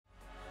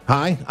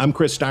Hi, I'm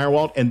Chris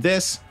Stirewalt, and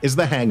this is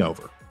The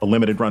Hangover, a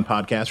limited-run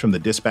podcast from the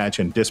Dispatch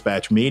and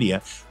Dispatch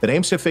Media that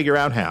aims to figure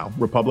out how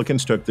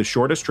Republicans took the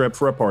shortest trip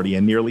for a party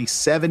in nearly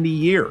 70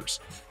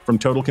 years from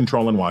total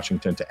control in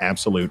Washington to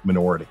absolute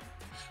minority.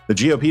 The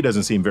GOP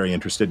doesn't seem very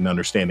interested in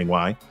understanding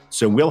why,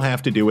 so we'll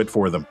have to do it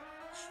for them.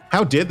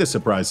 How did the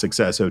surprise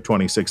success of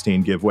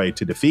 2016 give way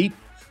to defeat,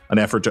 an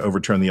effort to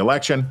overturn the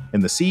election,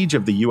 and the siege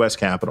of the U.S.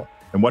 Capitol?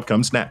 And what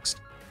comes next?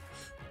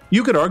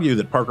 You could argue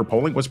that Parker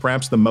Poling was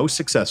perhaps the most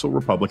successful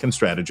Republican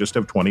strategist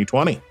of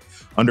 2020.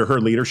 Under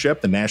her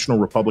leadership, the National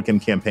Republican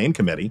Campaign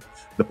Committee,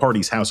 the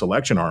party's House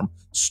election arm,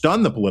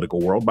 stunned the political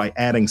world by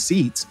adding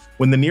seats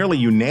when the nearly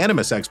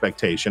unanimous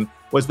expectation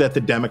was that the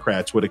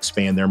Democrats would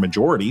expand their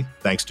majority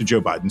thanks to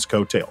Joe Biden's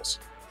coattails.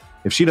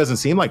 If she doesn't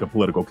seem like a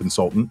political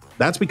consultant,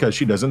 that's because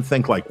she doesn't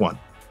think like one.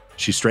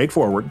 She's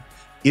straightforward,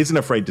 isn't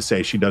afraid to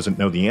say she doesn't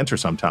know the answer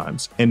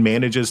sometimes, and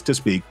manages to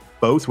speak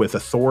both with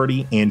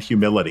authority and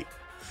humility.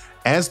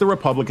 As the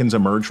Republicans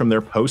emerge from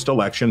their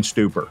post-election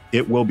stupor,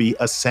 it will be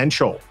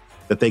essential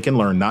that they can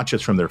learn not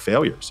just from their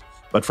failures,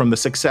 but from the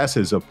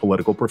successes of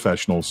political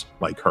professionals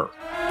like her.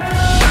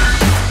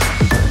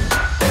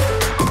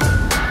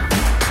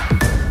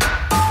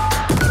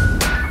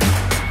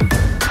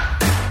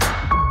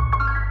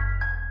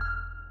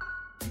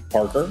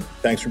 Parker,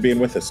 thanks for being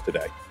with us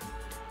today.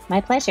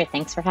 My pleasure.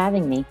 Thanks for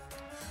having me.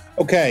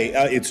 Okay,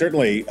 it's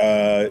certainly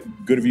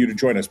good of you to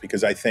join us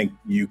because I think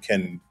you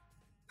can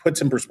put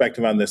some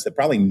perspective on this that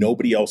probably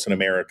nobody else in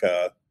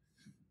America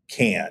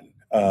can.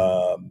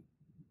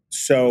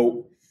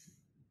 So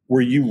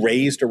were you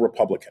raised a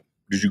Republican?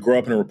 Did you grow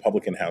up in a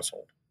Republican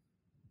household?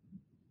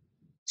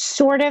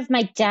 Sort of.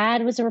 My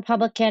dad was a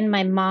Republican.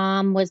 My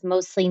mom was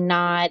mostly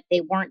not.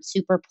 They weren't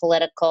super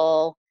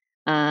political,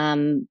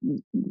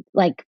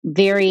 like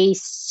very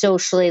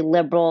socially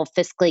liberal,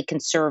 fiscally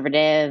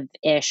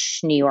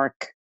conservative-ish New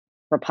York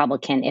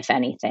Republican, if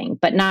anything,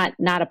 but not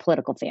a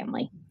political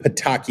family.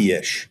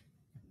 Pataki-ish.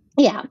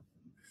 Yeah,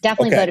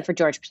 definitely voted for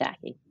George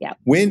Pataki. Yeah.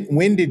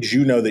 When did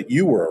you know that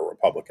you were a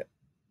Republican?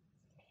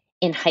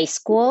 In high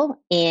school,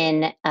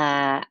 in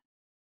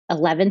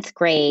 11th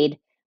grade,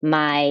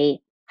 my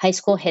high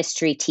school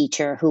history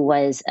teacher, who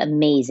was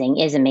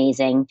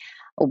amazing,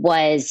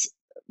 was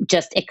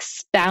just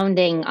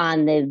expounding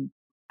on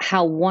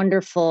how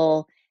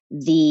wonderful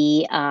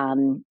the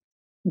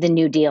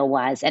New Deal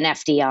was and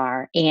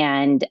FDR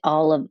and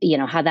all of,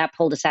 how that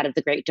pulled us out of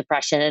the Great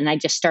Depression. And I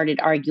just started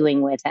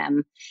arguing with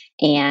him.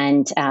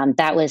 And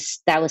that was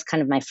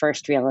kind of my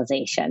first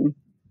realization.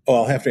 Oh,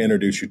 I'll have to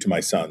introduce you to my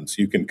sons.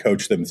 You can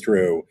coach them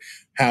through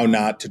how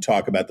not to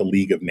talk about the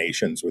League of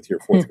Nations with your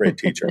fourth grade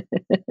teacher.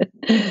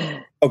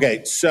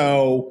 Okay,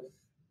 so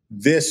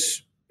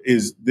this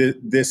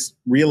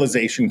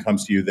realization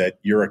comes to you that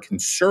you're a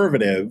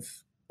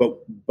conservative.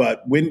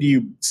 But when do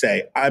you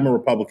say, I'm a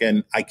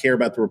Republican, I care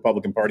about the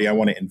Republican Party, I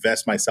want to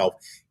invest myself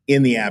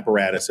in the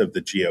apparatus of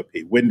the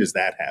GOP? When does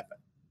that happen?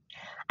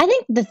 I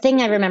think the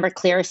thing I remember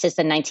clearest is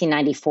the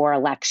 1994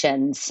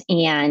 elections,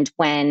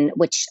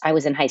 which I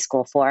was in high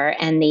school for,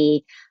 and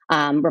the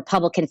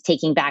Republicans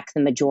taking back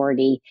the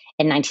majority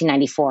in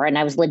 1994. And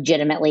I was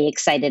legitimately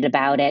excited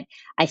about it.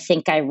 I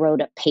think I wrote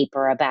a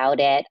paper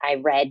about it. I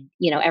read,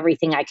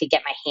 everything I could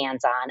get my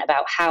hands on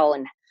about how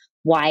and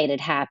why it had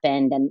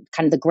happened and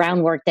kind of the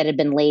groundwork that had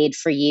been laid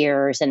for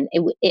years. And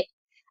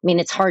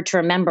it's hard to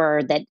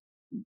remember that,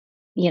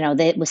 that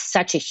it was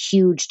such a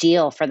huge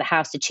deal for the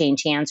House to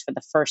change hands for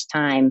the first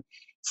time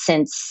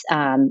since,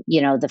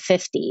 the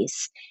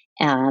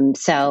 50s.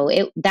 So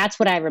that's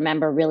what I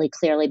remember really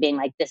clearly being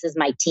like, this is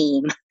my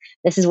team.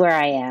 This is where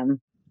I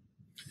am.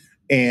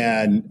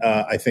 And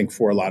I think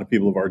for a lot of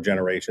people of our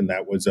generation,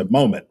 that was a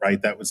moment, right?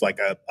 That was like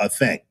a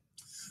thing.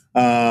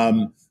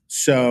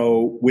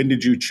 So when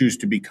did you choose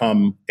to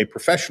become a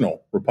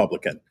professional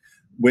Republican?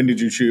 When did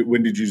you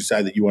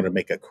decide that you want to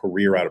make a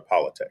career out of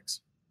politics?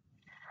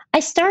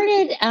 I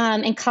started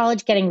in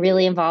college getting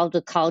really involved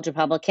with college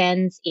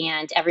Republicans,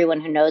 and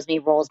everyone who knows me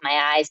rolls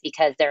my eyes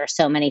because there are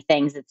so many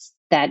things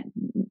that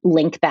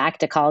link back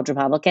to college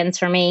Republicans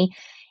for me.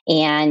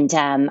 And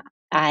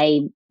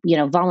I,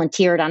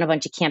 volunteered on a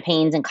bunch of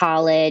campaigns in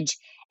college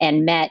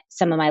and met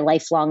some of my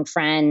lifelong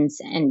friends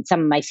and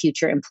some of my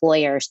future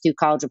employers through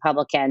college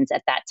Republicans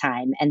at that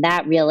time. And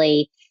that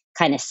really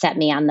kind of set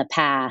me on the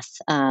path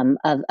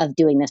of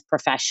doing this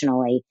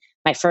professionally.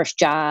 My first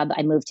job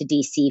I moved to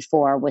DC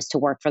for was to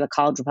work for the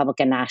College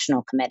Republican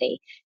National Committee.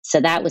 So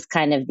that was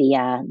kind of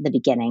the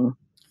beginning.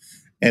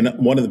 And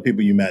one of the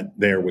people you met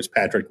there was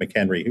Patrick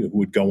McHenry, who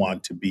would go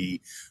on to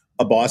be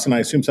a boss, and I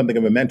assume something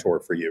of a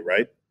mentor for you,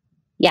 right?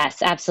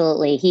 Yes,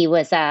 absolutely. He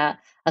was a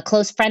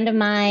close friend of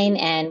mine,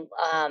 and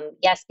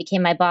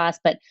became my boss,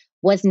 but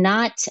was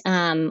not.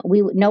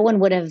 No one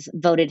would have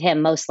voted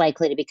him most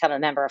likely to become a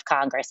member of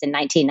Congress in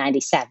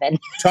 1997.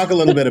 Talk a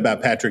little bit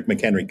about Patrick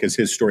McHenry, because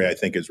his story I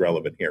think is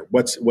relevant here.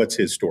 What's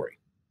his story?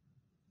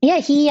 Yeah,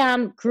 he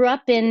grew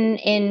up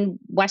in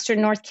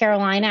Western North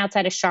Carolina,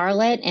 outside of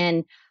Charlotte,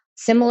 and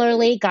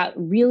similarly got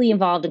really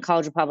involved in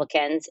college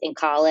Republicans in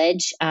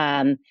college.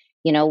 To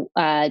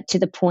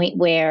the point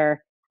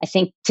where I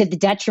think to the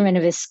detriment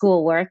of his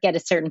schoolwork at a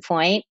certain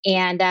point.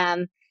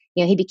 And,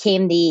 he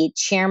became the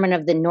chairman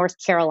of the North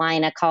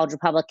Carolina College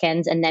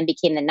Republicans and then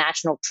became the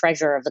national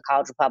treasurer of the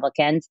College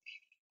Republicans.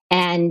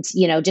 And,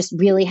 just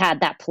really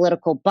had that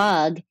political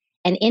bug.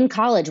 And in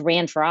college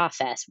ran for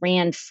office,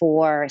 ran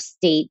for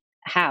state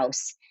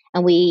house.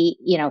 And he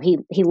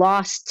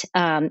lost,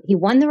 he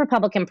won the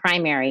Republican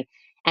primary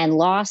and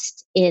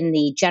lost in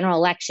the general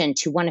election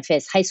to one of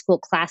his high school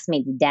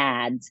classmates'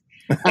 dads.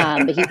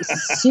 But he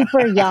was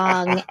super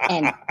young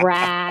and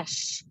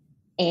brash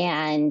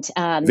and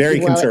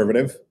very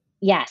conservative.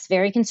 Yes,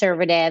 very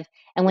conservative.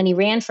 And when he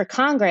ran for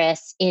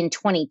Congress in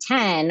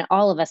 2010,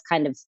 all of us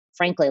kind of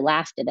frankly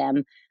laughed at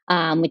him.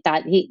 We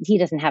thought he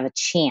doesn't have a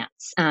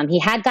chance. He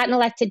had gotten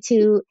elected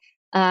to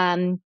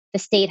the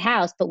state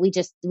house, but we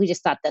just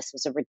thought this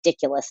was a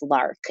ridiculous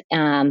lark.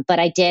 But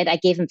I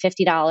gave him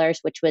 $50,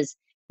 which was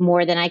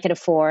more than I could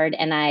afford.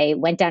 And I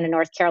went down to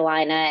North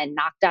Carolina and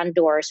knocked on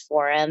doors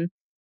for him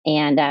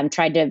and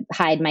tried to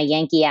hide my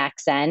Yankee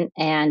accent.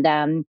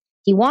 And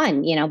he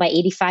won, by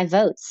 85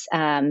 votes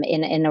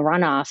in a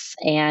runoff.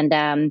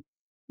 And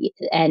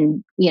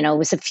it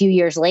was a few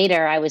years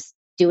later, I was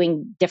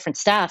doing different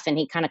stuff. And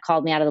he kind of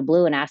called me out of the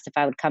blue and asked if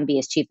I would come be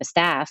his chief of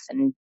staff.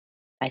 And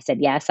I said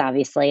yes,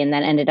 obviously, and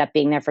then ended up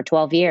being there for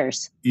 12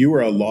 years. You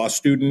were a law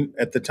student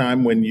at the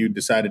time when you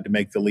decided to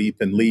make the leap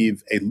and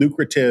leave a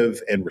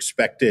lucrative and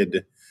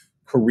respected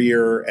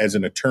career as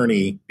an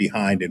attorney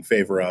behind in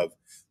favor of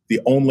the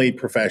only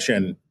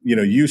profession.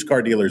 Used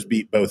car dealers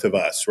beat both of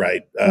us,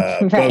 right?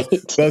 Right. Both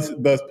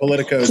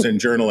politicos and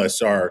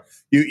journalists are.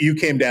 You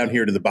came down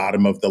here to the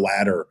bottom of the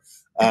ladder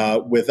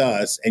with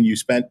us, and you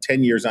spent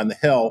 10 years on the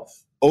Hill.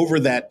 Over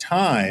that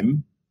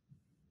time,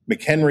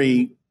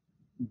 McHenry,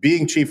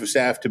 being chief of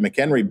staff to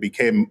McHenry,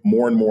 became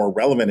more and more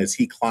relevant as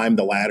he climbed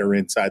the ladder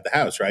inside the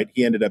House, right?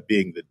 He ended up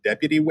being the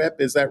deputy whip.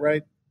 Is that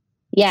right?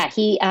 Yeah,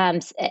 he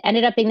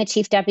ended up being the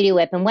chief deputy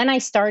whip. And when I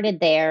started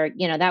there,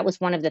 that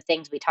was one of the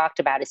things we talked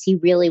about is he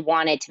really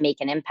wanted to make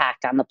an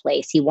impact on the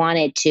place. He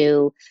wanted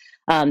to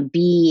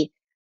be,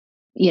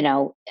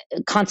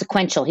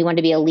 consequential. He wanted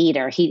to be a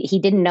leader. He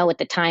didn't know at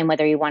the time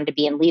whether he wanted to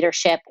be in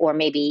leadership or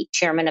maybe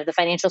chairman of the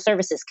Financial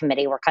Services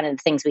Committee, were kind of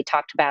the things we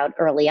talked about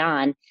early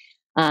on.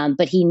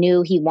 But he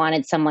knew he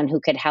wanted someone who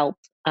could help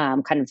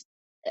kind of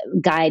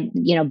guide,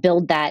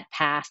 build that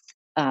path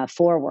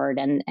forward.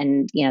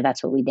 And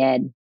that's what we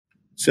did.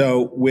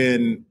 So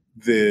when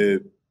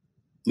the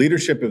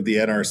leadership of the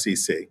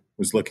NRCC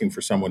was looking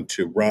for someone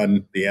to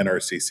run the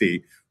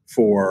NRCC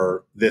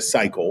for this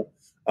cycle,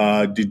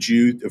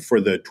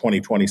 for the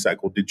 2020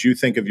 cycle, did you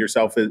think of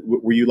yourself,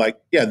 were you like,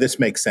 yeah, this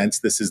makes sense,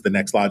 this is the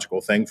next logical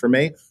thing for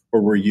me?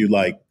 Or were you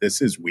like,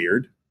 this is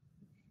weird?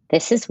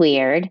 This is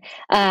weird.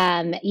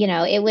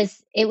 It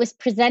was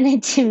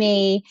presented to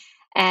me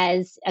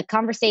as a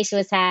conversation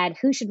was had,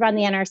 who should run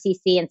the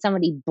NRCC? And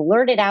somebody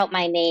blurted out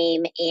my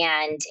name,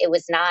 and it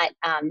was not,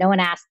 no one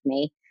asked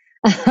me.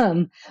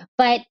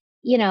 But,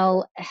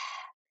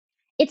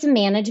 it's a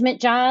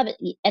management job.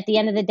 At the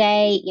end of the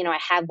day, I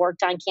have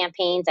worked on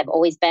campaigns. I've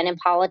always been in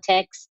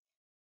politics.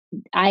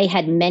 I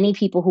had many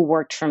people who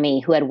worked for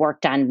me who had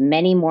worked on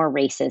many more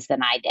races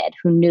than I did,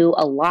 who knew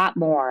a lot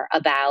more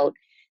about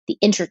the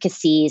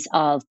intricacies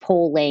of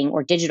polling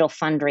or digital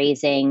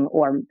fundraising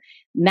or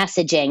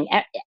messaging.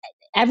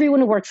 Everyone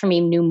who worked for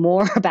me knew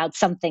more about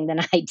something than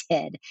I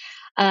did.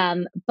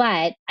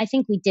 But I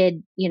think we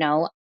did,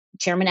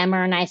 Chairman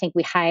Emmer and I think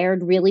we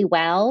hired really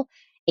well.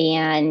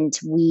 And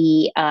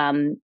we, at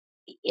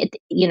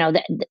the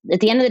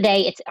end of the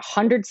day, it's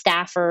 100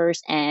 staffers,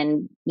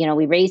 and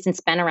we raised and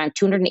spent around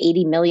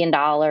 $280 million.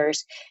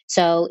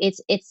 So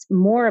it's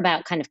more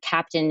about kind of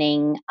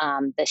captaining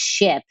the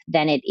ship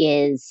than it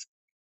is,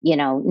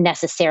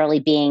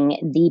 necessarily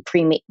being the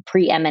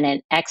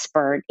preeminent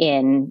expert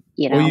in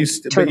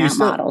turnout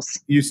models.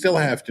 You still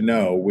have to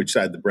know which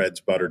side the bread's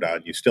buttered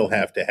on. You still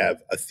have to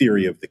have a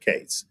theory of the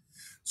case.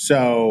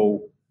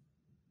 So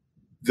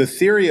the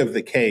theory of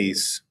the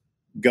case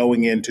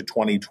going into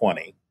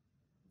 2020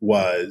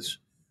 was,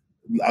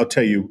 I'll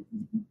tell you,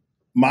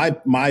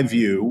 my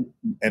view,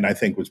 and I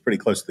think was pretty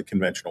close to the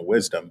conventional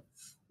wisdom,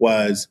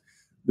 was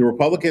the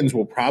Republicans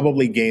will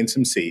probably gain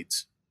some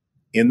seats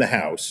in the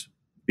House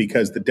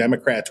because the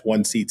Democrats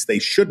won seats they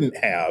shouldn't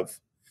have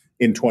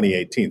in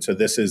 2018. So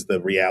this is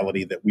the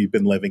reality that we've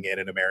been living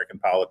in American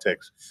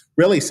politics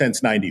really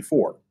since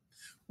 94,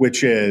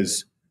 which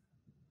is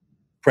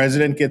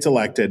president gets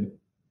elected,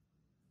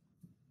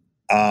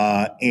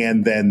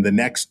 and then the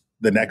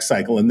next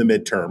cycle in the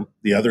midterm,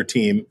 the other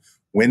team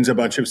wins a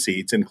bunch of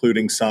seats,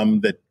 including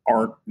some that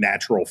aren't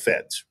natural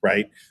fits,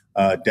 right?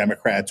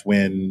 Democrats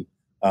win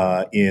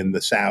in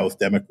the South,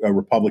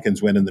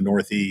 Republicans win in the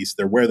Northeast.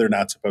 They're where they're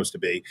not supposed to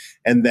be.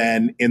 And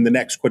then in the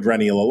next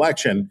quadrennial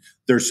election,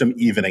 there's some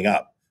evening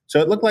up. So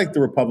it looked like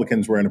the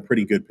Republicans were in a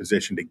pretty good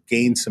position to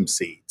gain some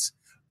seats.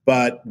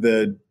 But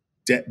the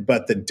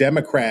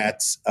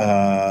Democrats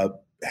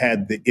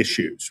had the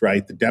issues,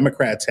 right? The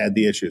Democrats had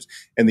the issues,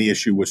 and the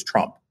issue was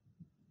Trump.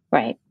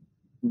 Right.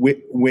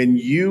 when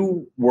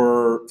you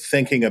were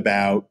thinking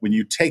about, when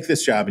you take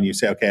this job and you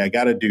say, okay, I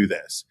got to do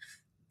this,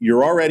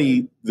 you're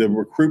already,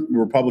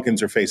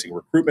 Republicans are facing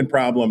recruitment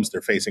problems,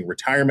 they're facing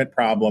retirement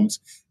problems,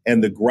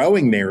 and the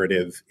growing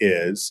narrative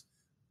is,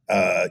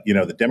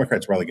 the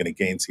Democrats are probably going to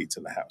gain seats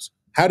in the House.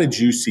 How did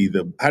you see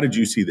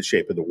the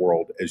shape of the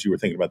world as you were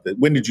thinking about that?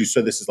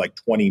 So this is like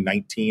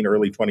 2019,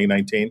 early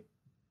 2019?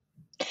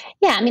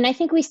 Yeah, I mean, I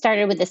think we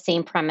started with the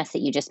same premise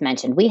that you just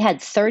mentioned. We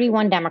had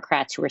 31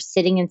 Democrats who were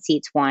sitting in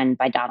seats won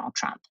by Donald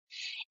Trump,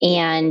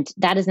 and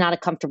that is not a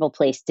comfortable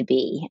place to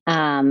be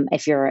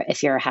if you're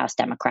a House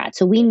Democrat.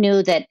 So we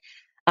knew that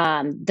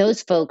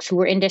those folks who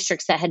were in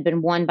districts that had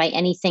been won by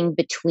anything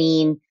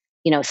between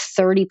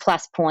 30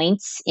 plus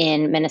points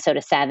in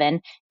Minnesota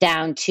 7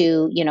 down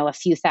to a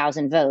few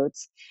thousand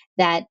votes,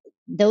 that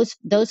those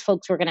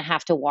folks were going to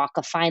have to walk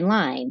a fine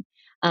line.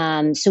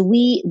 So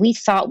we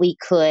thought we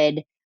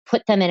could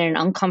put them in an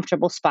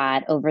uncomfortable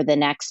spot over the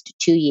next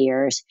 2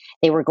 years.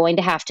 They were going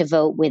to have to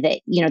vote with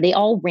it. They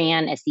all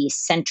ran as these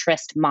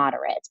centrist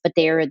moderates, but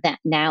they're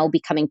now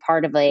becoming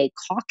part of a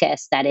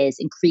caucus that is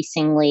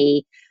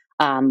increasingly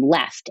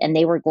left. And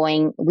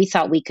we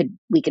thought we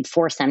could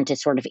force them to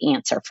sort of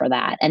answer for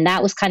that. And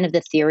that was kind of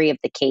the theory of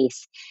the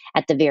case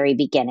at the very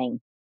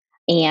beginning.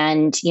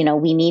 And,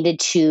 we needed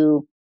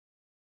to,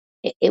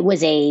 it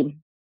was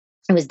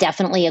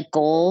definitely a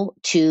goal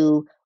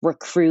to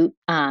recruit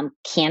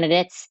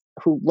candidates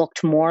who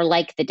looked more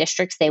like the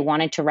districts they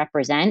wanted to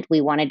represent.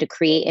 We wanted to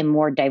create a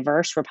more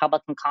diverse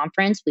Republican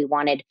conference. We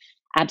wanted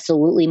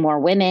absolutely more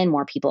women,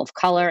 more people of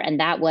color. And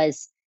that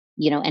was,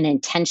 an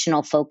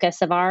intentional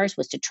focus of ours,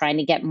 was to trying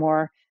to get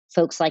more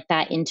folks like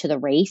that into the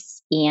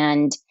race.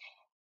 And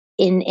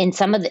in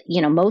some of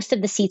the, most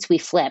of the seats we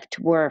flipped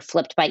were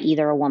flipped by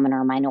either a woman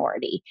or a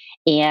minority.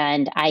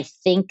 And I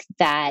think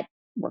that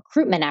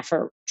recruitment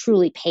effort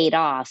truly paid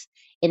off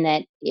in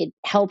that it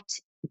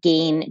helped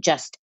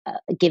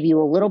give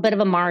you a little bit of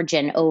a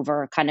margin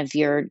over kind of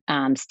your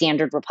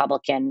standard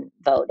Republican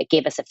vote. It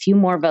gave us a few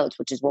more votes,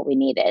 which is what we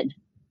needed.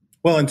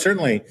 Well, and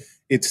certainly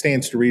it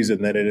stands to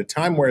reason that at a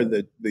time where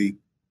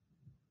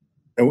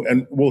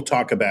and we'll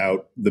talk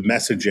about the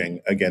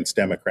messaging against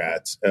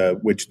Democrats,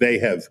 which they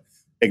have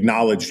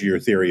acknowledged your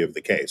theory of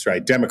the case,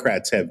 right?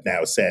 Democrats have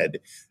now said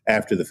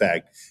after the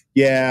fact,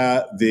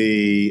 yeah,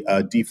 the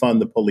defund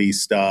the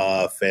police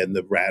stuff and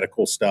the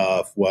radical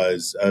stuff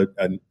was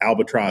an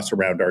albatross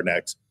around our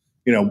necks.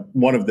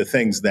 One of the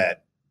things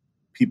that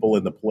people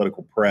in the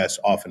political press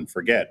often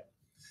forget,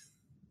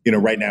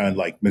 right now in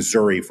like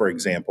Missouri, for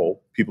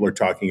example, people are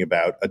talking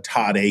about a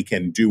Todd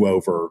Aiken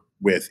do-over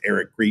with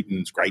Eric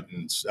Greitens,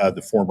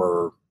 the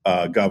former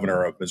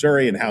governor of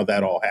Missouri, and how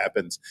that all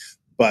happens.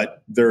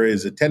 But there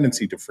is a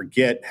tendency to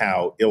forget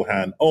how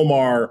Ilhan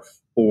Omar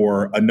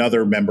or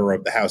another member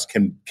of the House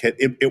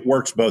it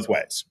works both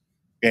ways,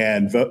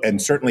 and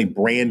certainly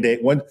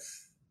branding.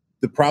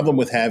 The problem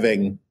with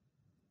having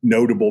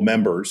notable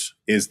members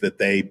is that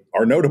they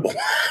are notable,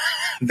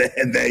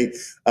 and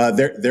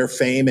their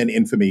fame and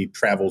infamy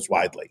travels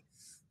widely.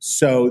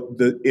 So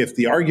if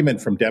the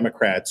argument from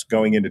Democrats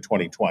going into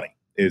 2020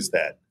 is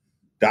that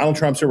Donald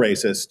Trump's a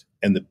racist,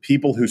 and the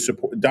people who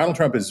support Donald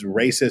Trump is a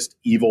racist,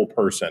 evil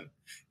person,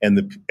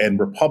 and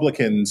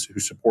Republicans who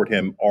support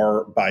him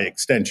are by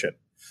extension,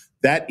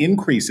 that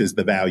increases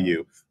the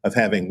value of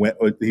having,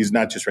 he's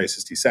not just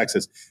racist, he's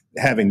sexist,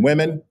 having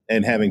women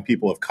and having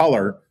people of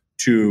color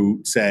to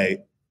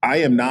say, I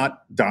am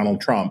not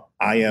Donald Trump,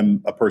 I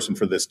am a person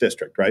for this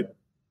district, right?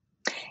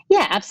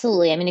 Yeah,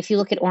 absolutely. I mean, if you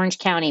look at Orange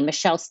County,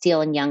 Michelle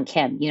Steele and Young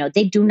Kim,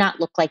 they do not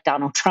look like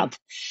Donald Trump.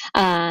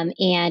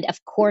 And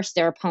of course,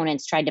 their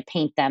opponents tried to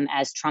paint them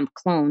as Trump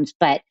clones,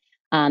 but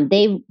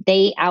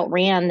they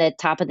outran the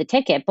top of the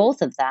ticket,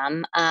 both of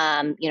them.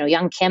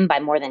 Young Kim by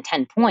more than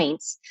 10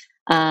 points.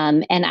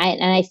 And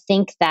I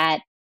think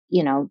that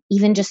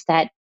even just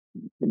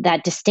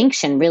that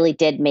distinction really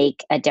did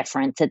make a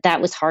difference.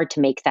 That was hard to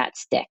make that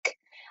stick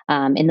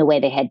in the way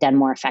they had done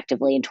more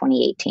effectively in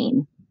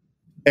 2018.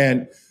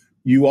 And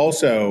you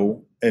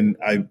also, and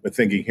I'm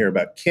thinking here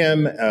about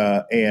Kim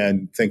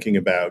and thinking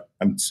about,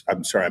 I'm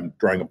sorry, I'm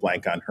drawing a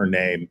blank on her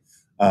name,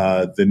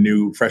 the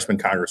new freshman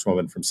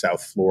congresswoman from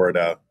South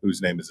Florida,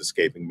 whose name is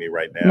escaping me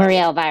right now.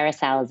 Maria Elvira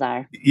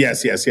Salazar.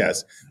 Yes.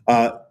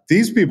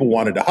 These people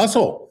wanted to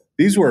hustle.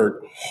 These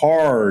were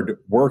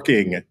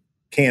hard-working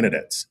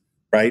candidates,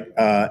 right?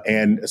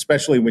 And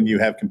especially when you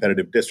have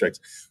competitive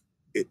districts,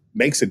 it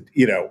makes it,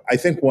 I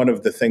think one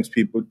of the things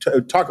people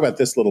talk about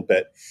this a little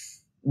bit.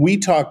 We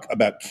talk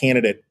about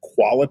candidate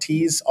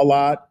qualities a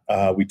lot.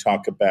 We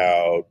talk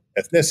about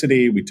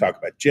ethnicity. We talk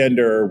about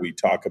gender. We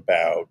talk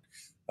about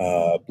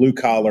blue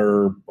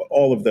collar,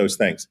 all of those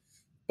things.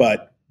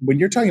 But when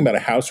you're talking about a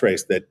House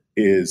race that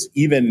is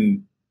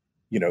even,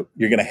 you're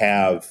going to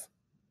have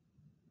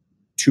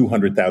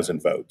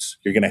 200,000 votes.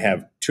 You're going to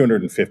have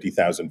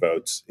 250,000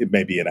 votes. It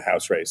may be in a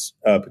House race,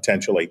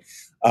 potentially.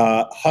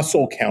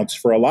 Hustle counts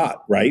for a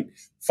lot, right?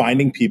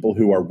 Finding people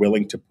who are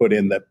willing to put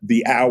in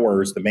the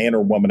hours, the man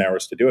or woman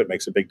hours to do it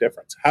makes a big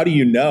difference. How do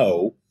you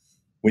know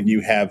when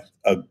you have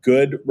a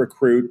good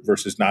recruit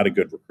versus not a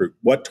good recruit?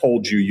 What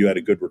told you you had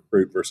a good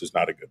recruit versus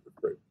not a good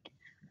recruit?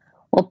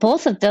 Well,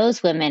 both of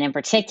those women in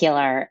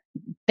particular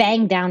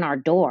banged down our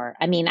door.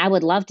 I mean, I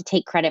would love to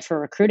take credit for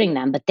recruiting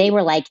them, but they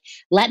were like,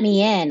 let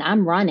me in,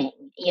 I'm running,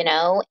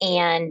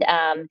 And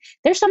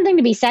there's something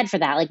to be said for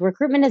that. Like,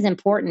 recruitment is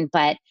important,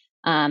 but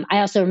I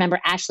also remember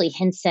Ashley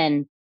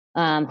Hinson,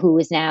 who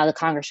is now the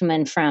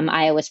congresswoman from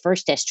Iowa's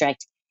first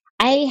district.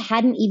 I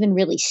hadn't even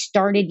really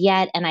started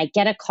yet. And I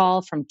get a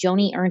call from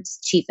Joni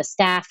Ernst, chief of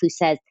staff, who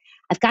says,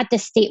 I've got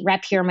this state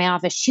rep here in my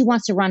office. She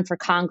wants to run for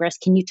Congress.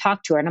 Can you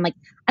talk to her? And I'm like,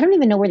 I don't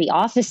even know where the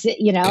office is,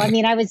 I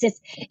mean,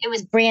 it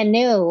was brand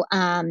new.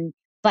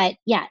 But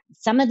yeah,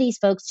 some of these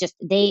folks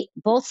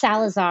both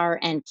Salazar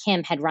and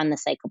Kim had run the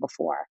cycle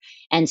before.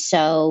 And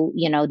so,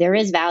 there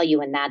is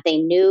value in that. They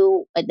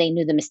knew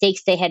the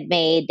mistakes they had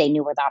made. They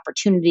knew where the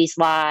opportunities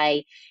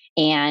lie.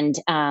 And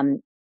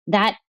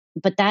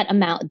but that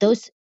amount,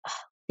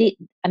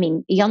 I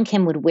mean, young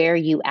Kim would wear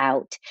you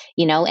out,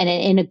 and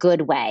in a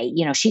good way.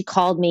 She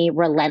called me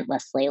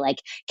relentlessly, like,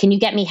 can you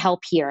get me help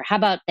here? How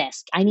about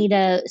this? I need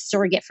a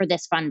surrogate for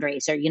this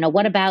fundraiser.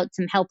 What about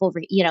some help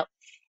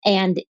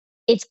and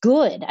it's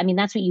good. I mean,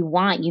 that's what you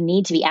want. You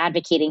need to be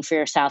advocating for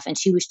yourself. And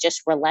she was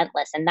just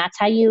relentless. And that's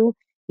how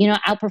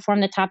outperform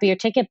the top of your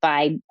ticket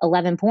by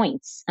 11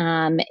 points.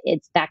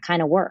 It's that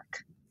kind of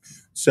work.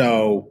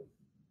 So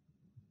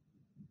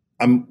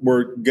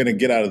we're going to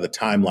get out of the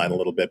timeline a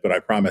little bit, but I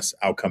promise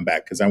I'll come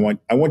back because I want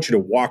you to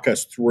walk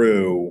us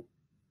through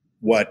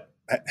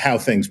how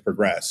things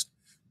progressed.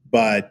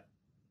 But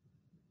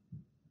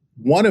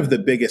one of the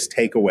biggest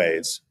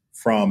takeaways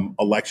from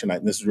election night,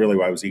 and this is really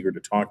why I was eager to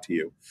talk to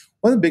you,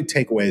 one of the big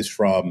takeaways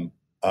from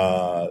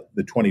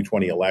the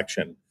 2020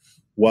 election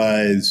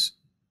was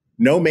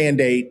no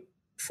mandate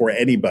for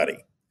anybody,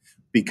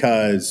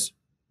 because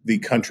the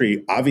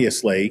country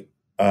obviously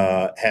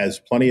has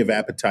plenty of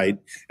appetite,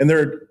 and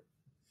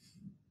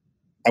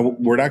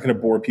we're not going to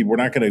bore people. We're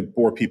not going to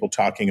bore people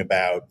talking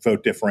about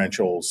vote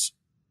differentials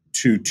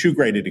to too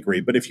great a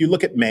degree. But if you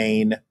look at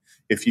Maine,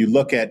 if you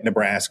look at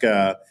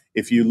Nebraska,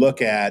 if you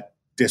look at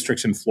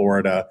districts in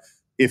Florida,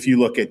 if you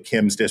look at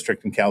Kim's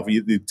district in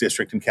California, the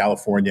district in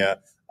California,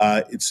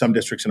 some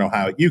districts in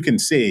Ohio, you can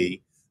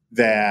see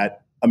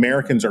that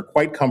Americans are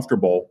quite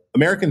comfortable.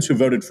 Americans who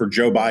voted for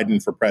Joe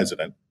Biden for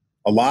president,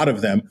 a lot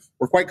of them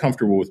were quite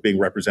comfortable with being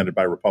represented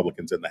by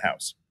Republicans in the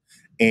House.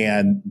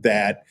 And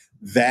that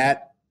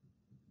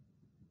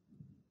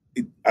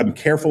I'm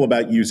careful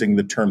about using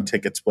the term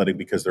ticket splitting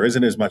because there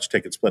isn't as much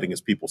ticket splitting as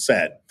people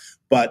said.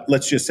 But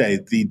let's just say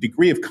the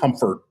degree of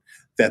comfort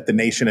that the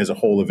nation as a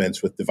whole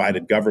evinced with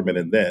divided government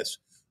in this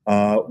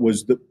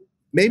was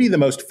maybe the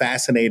most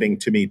fascinating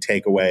to me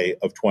takeaway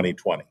of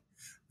 2020.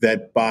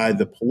 That by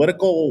the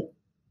political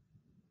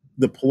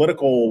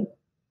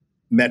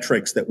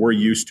metrics that we're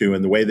used to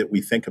and the way that we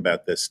think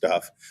about this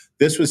stuff,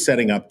 this was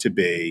setting up to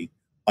be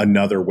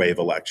another wave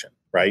election.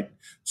 Right?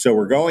 So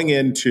we're going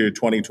into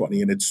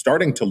 2020 and it's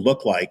starting to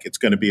look like it's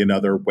going to be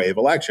another wave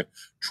election.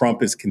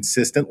 Trump is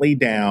consistently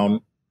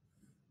down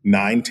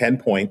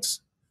 9-10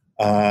 points,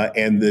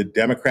 and the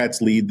Democrats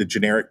lead the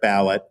generic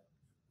ballot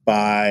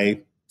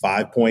by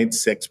 5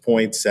 points, 6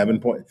 points,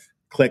 7 points,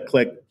 click,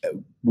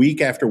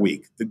 week after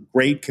week, the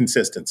great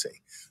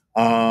consistency.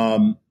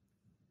 How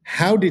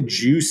did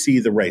you see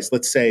the race?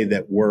 Let's say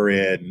that we're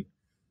in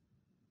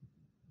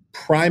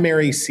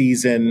primary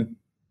season.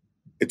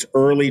 It's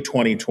early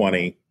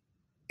 2020,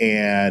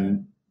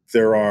 and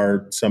there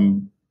are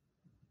some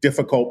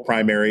difficult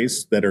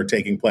primaries that are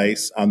taking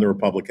place on the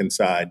Republican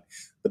side.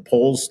 The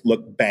polls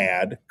look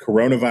bad.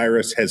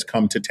 Coronavirus has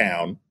come to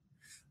town.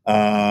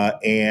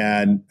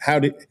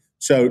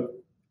 So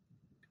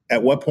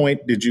at what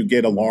point did you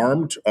get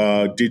alarmed?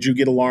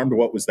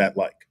 What was that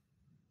like?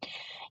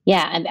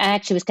 Yeah, I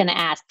actually was going to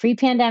ask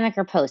pre-pandemic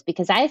or post,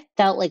 because I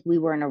felt like we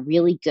were in a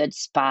really good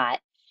spot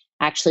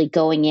actually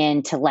going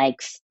into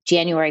like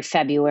January,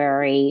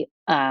 February,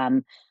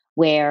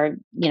 where,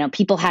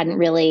 people hadn't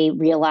really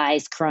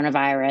realized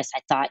coronavirus.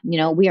 I thought,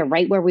 we are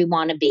right where we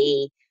want to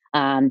be.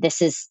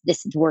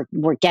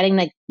 We're getting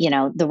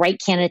the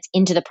right candidates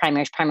into the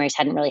primaries. Primaries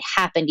hadn't really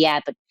happened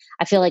yet, but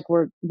I feel like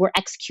we're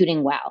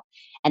executing well.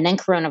 And then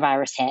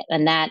coronavirus hit.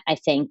 And that, I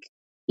think,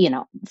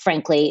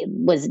 frankly,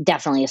 was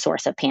definitely a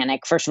source of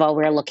panic. First of all,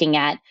 we're looking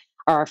at,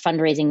 are our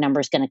fundraising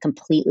numbers going to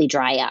completely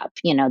dry up?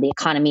 The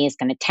economy is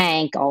going to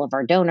tank. All of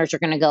our donors are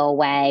going to go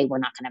away. We're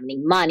not going to have any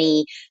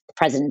money. The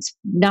president's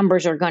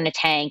numbers are going to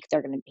tank.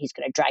 He's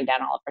going to drag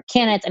down all of our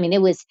candidates. I mean,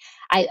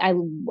 I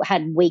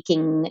had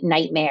waking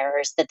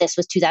nightmares that this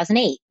was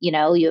 2008,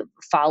 you're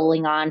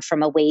following on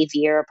from a wave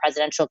year, a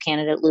presidential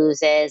candidate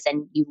loses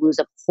and you lose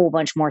a whole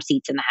bunch more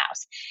seats in the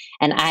House.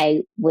 And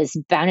I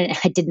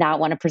did not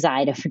want to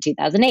preside over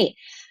 2008.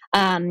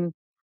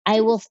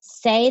 I will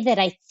say that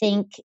I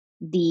think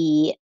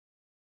the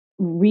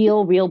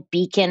real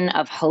beacon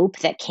of hope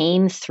that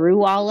came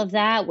through all of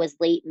that was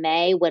late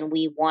May when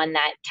we won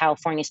that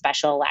California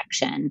special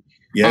election.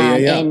 Yeah.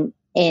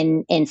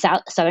 In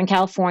Southern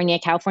California,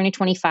 California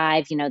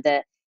 25,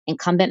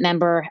 incumbent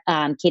member,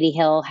 Katie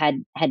Hill,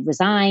 had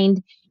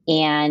resigned,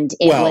 and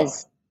it Well,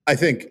 was. I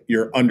think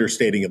you're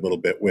understating a little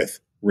bit with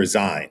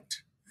resigned.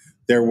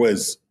 There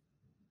was,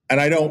 and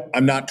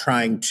I'm not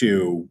trying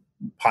to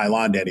pile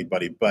on to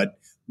anybody, but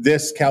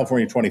this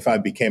California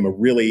 25 became a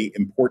really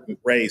important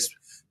race,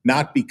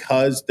 not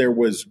because there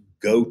was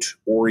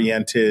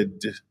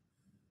goat-oriented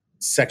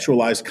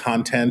sexualized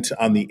content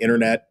on the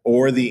internet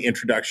or the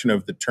introduction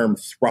of the term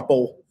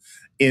throuple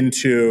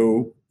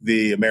into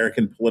the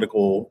American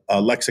political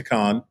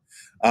lexicon,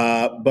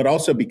 but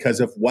also because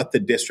of what the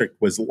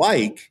district was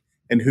like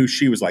and who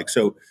she was like.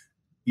 So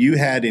you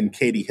had in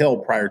Katie Hill,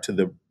 prior to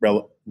the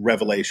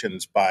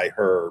revelations by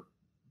her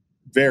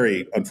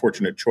very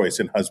unfortunate choice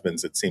in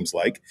husbands, it seems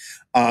like,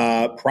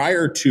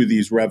 prior to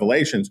these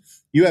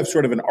revelations, you have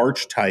sort of an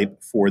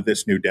archetype for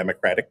this new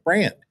Democratic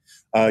brand.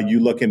 You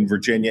look in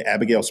Virginia,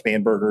 Abigail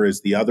Spanberger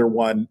is the other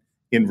one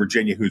in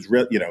Virginia who's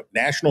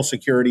national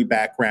security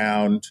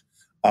background,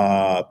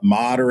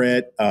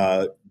 moderate,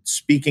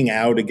 speaking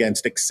out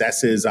against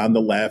excesses on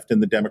the left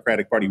and the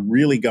Democratic Party,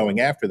 really going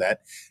after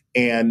that,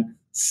 and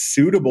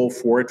suitable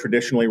for a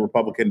traditionally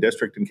Republican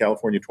district in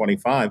California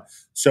 25.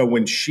 So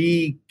when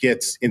she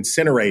gets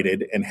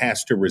incinerated and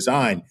has to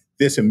resign,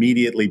 this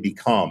immediately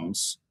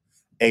becomes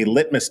a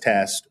litmus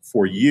test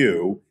for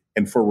you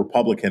and for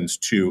Republicans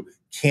to,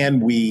 can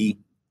we,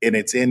 and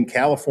it's in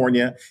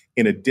California,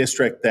 in a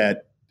district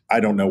that I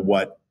don't know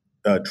what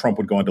Trump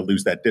would go on to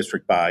lose that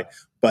district by,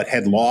 but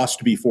had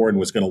lost before and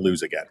was going to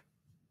lose again.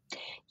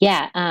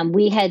 Yeah,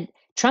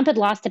 Trump had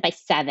lost it by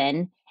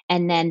 7.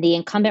 And then the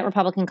incumbent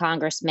Republican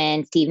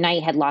congressman, Steve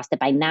Knight, had lost it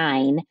by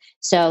 9.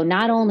 So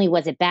not only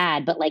was it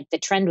bad, but like the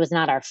trend was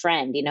not our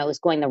friend. It was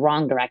going the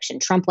wrong direction.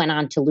 Trump went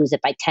on to lose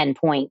it by 10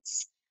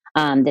 points,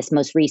 this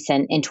most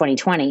recent in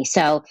 2020.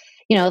 So,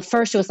 at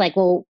first it was like,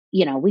 well,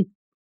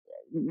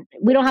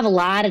 we don't have a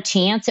lot of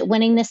chance at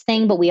winning this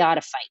thing, but we ought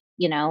to fight,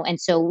 And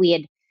so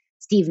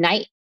Steve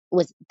Knight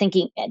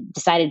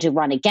decided to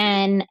run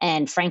again.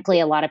 And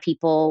frankly, a lot of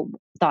people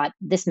thought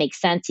this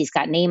makes sense. He's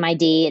got name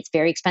ID. It's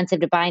very expensive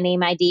to buy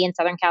name ID in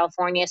Southern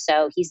California.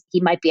 So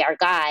he might be our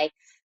guy.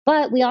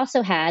 But we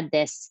also had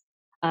this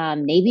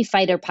Navy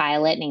fighter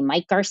pilot named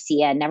Mike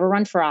Garcia, never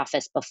run for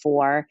office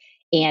before.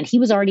 And he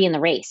was already in the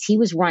race. He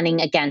was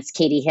running against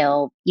Katie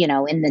Hill,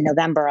 in the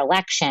November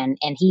election,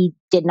 and he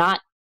did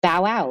not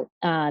bow out,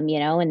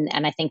 and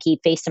I think he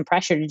faced some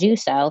pressure to do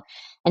so.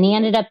 And he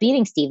ended up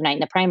beating Steve Knight in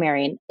the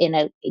primary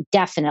and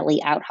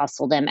definitely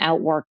out-hustled him,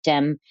 outworked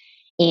him.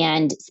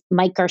 And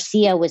Mike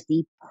Garcia was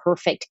the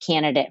perfect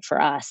candidate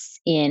for us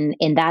in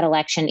that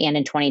election and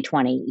in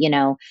 2020.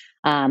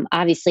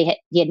 Obviously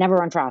he had never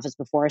run for office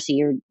before. So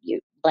you're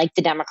like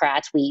the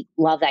Democrats. We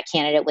love that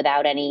candidate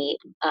without any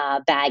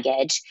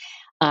baggage.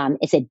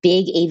 It's a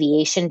big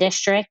aviation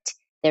district.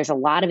 There's a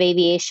lot of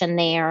aviation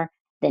there.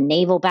 The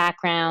naval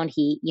background.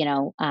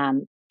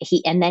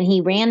 And then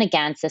he ran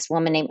against this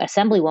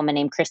assemblywoman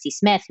named Christy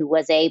Smith, who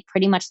was a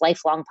pretty much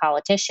lifelong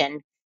politician.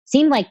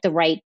 Seemed like the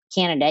right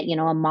candidate,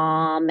 a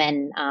mom,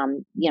 and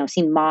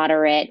seemed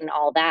moderate and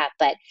all that,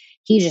 but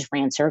he just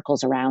ran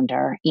circles around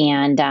her.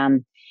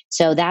 And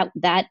so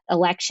that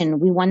election,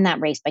 we won that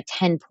race by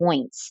 10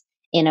 points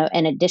in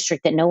a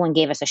district that no one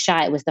gave us a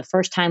shot. It was the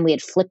first time we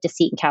had flipped a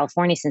seat in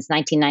California since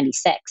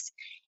 1996.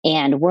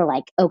 And we're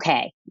like,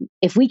 okay,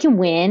 if we can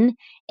win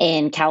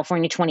in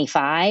California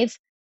 25,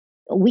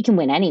 we can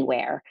win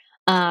anywhere.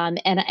 And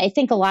I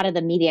think a lot of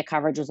the media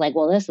coverage was like,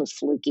 well, this was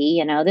fluky.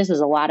 This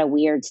was a lot of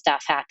weird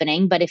stuff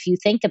happening. But if you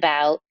think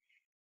about,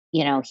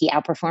 he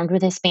outperformed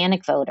with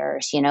Hispanic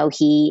voters. He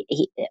was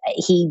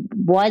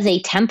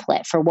a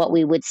template for what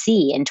we would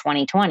see in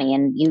 2020.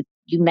 And you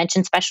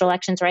mentioned special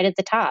elections right at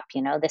the top.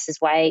 This is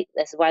why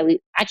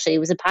it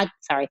was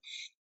sorry.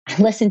 I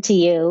listened to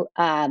you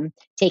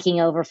taking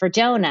over for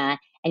Jonah,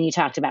 and you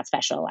talked about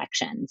special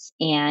elections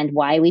and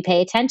why we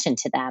pay attention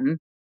to them.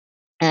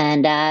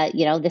 And,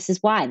 this is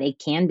why they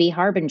can be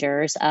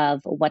harbingers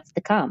of what's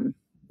to come.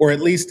 Or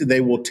at least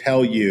they will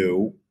tell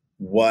you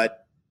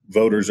what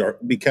voters are,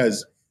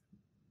 because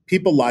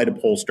people lie to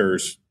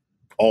pollsters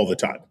all the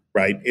time,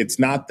 right? It's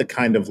not the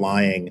kind of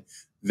lying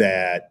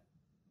that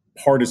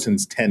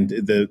partisans tend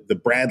to, the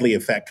Bradley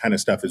effect kind of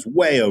stuff is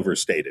way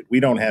overstated. We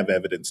don't have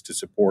evidence to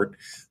support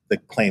the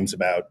claims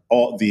about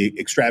all the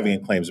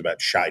extravagant claims about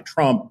shy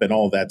Trump and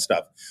all that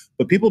stuff.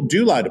 But people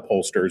do lie to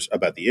pollsters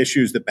about the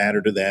issues that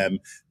matter to them.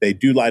 They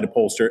do lie to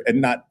pollster,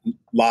 and not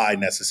lie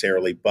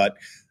necessarily, but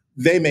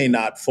they may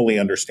not fully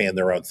understand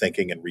their own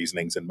thinking and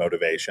reasonings and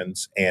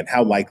motivations, and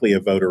how likely a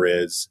voter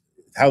is.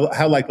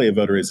 How likely a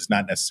voter is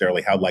not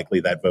necessarily how likely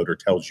that voter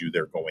tells you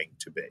they're going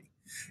to be.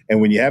 And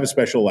when you have a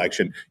special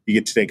election, you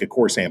get to take a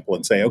core sample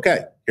and say,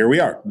 okay, here we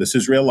are. This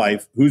is real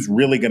life. Who's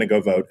really going to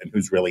go vote and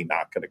who's really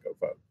not going to go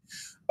vote?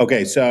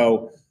 Okay,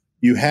 so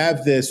you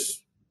have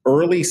this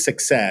early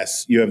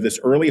success. You have this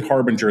early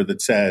harbinger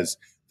that says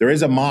there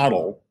is a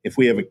model. If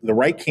we have the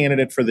right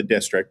candidate for the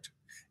district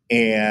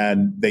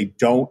and they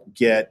don't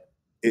get,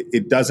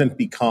 it doesn't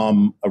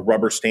become a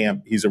rubber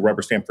stamp. He's a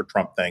rubber stamp for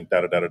Trump thing,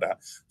 da, da, da, da, da.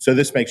 So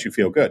this makes you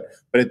feel good.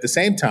 But at the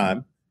same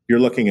time, you're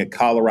looking at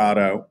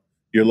Colorado,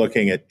 you're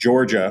looking at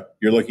Georgia,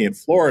 you're looking at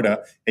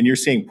Florida, and you're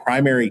seeing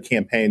primary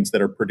campaigns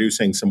that are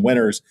producing some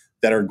winners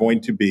that are going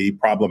to be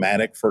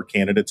problematic for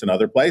candidates in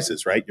other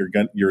places, right?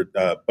 You're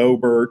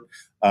Boebert,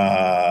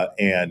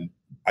 and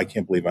I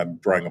can't believe I'm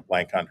drawing a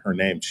blank on her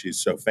name. She's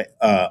so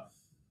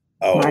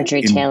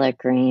Marjorie Taylor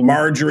Greene.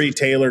 Marjorie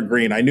Taylor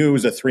Greene. I knew it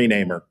was a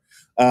three-namer.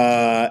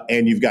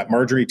 And you've got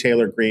Marjorie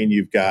Taylor Greene.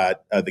 You've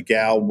got the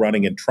gal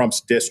running in Trump's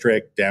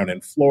district down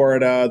in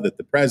Florida that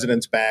the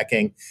president's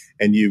backing.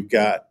 And you've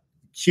got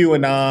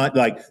QAnon.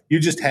 Like, you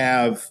just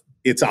have,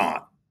 it's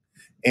on.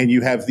 And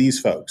you have these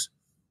folks.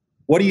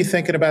 What are you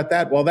thinking about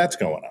that? Well, that's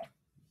going on.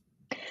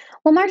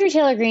 Well, Marjorie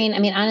Taylor Greene, I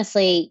mean,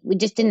 honestly, we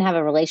just didn't have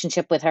a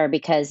relationship with her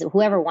because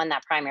whoever won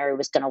that primary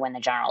was going to win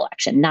the general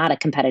election, not a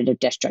competitive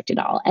district at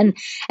all. And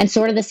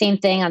sort of the same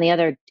thing in the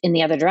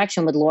other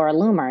direction with Laura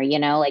Loomer,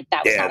 like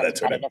that was not a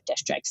competitive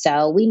district.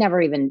 So we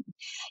never even,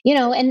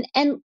 and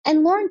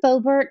Lauren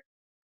Boebert,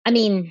 I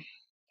mean,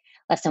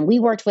 listen, we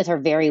worked with her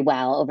very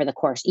well over the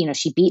course.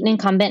 She beat an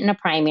incumbent in a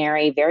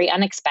primary, very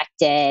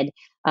unexpected.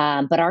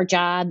 But our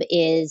job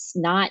is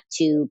not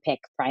to pick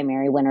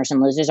primary winners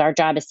and losers. Our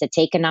job is to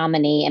take a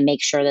nominee and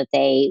make sure that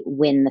they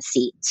win the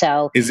seat.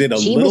 So is it a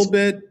little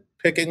bit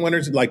picking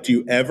winners? Like, do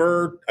you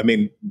ever, I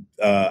mean,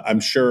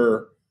 I'm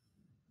sure,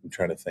 I'm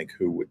trying to think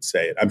who would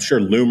say it. I'm sure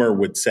Loomer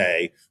would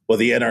say, well,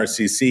 the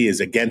NRCC is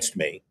against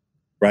me,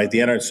 right?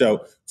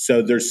 So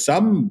there's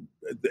some,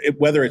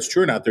 whether it's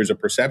true or not, there's a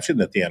perception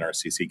that the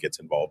NRCC gets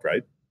involved,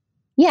 right?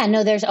 Yeah,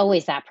 no, there's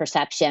always that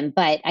perception,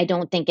 but I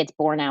don't think it's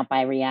borne out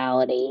by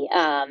reality.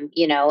 All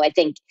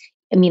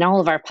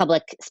of our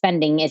public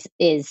spending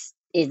is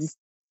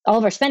all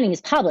of our spending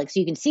is public, so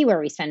you can see where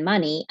we spend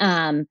money.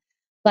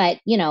 But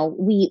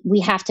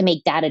we have to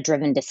make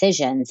data-driven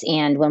decisions,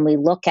 and when we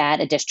look at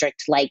a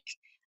district like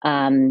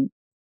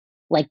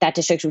that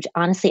district, which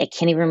honestly I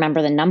can't even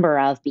remember the number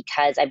of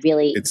because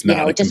it's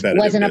not it just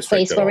wasn't a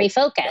place where we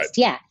focused. Right.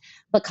 Yeah,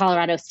 but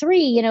Colorado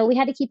 3, we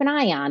had to keep an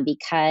eye on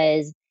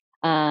because.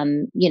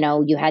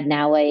 You had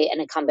now an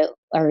incumbent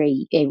or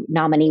a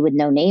nominee with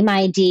no name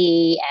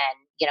ID and,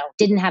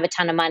 didn't have a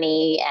ton of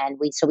money. And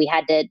we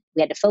had to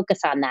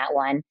focus on that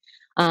one.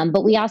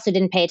 But we also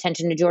didn't pay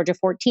attention to Georgia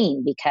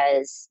 14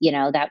 because,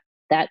 that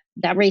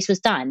race was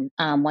done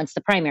once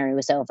the primary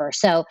was over.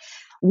 So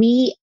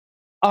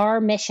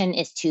our mission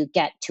is to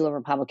get to a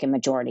Republican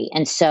majority.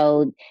 And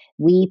so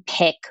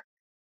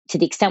to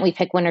the extent we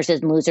pick winners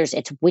and losers,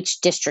 it's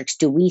which districts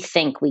do we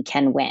think we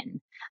can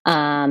win?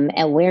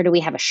 And where do we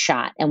have a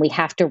shot? And we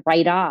have to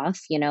write off,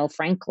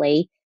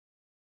 frankly,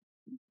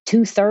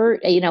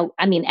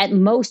 2/3, at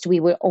most we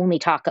would only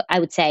talk,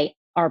 I would say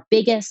our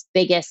biggest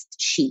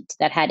sheet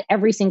that had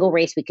every single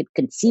race we could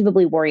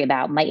conceivably worry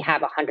about might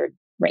have 100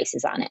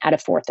 races on it out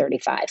of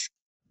 435.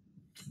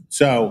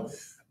 So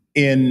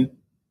in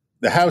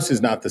the House is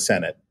not the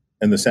Senate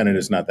and the Senate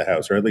is not the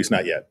House, or at least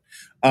not yet.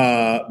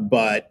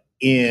 But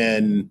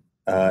in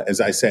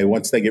as I say,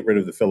 once they get rid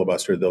of the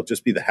filibuster, they'll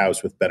just be the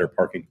House with better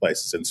parking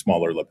places and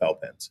smaller lapel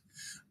pins.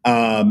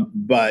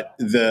 But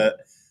the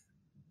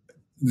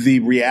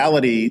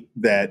reality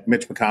that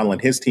Mitch McConnell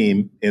and his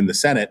team in the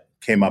Senate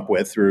came up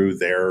with through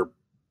their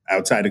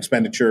outside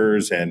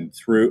expenditures and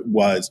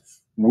was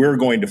we're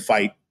going to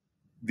fight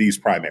these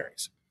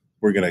primaries.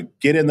 We're going to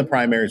get in the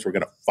primaries. We're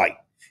going to fight.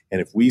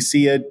 And if we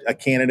see a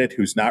candidate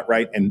who's not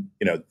right, and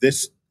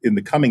this in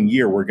the coming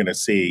year, we're going to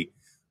see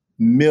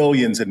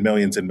millions and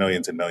millions and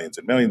millions and millions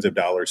and millions of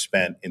dollars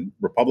spent in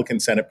Republican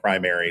Senate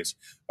primaries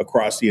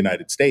across the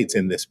United States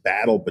in this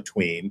battle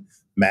between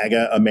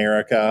MAGA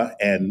America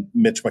and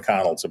Mitch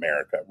McConnell's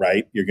America,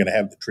 right? You're going to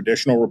have the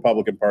traditional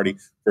Republican Party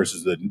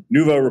versus the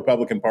Nouveau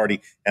Republican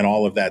Party and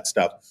all of that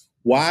stuff.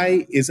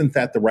 Why isn't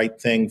that the right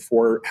thing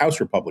for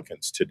House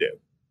Republicans to do?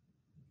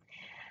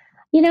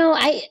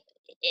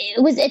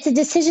 It's a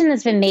decision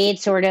that's been made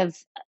sort of,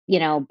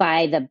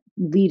 by the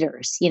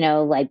leaders,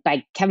 like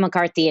by Kevin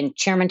McCarthy and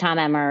Chairman Tom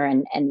Emmer,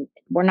 and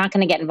we're not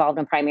going to get involved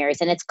in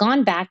primaries. And it's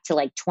gone back to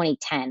like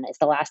 2010 is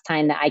the last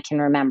time that I can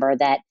remember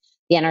that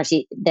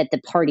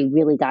the party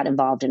really got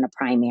involved in a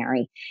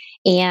primary.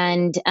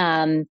 And,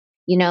 I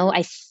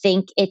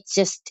think it's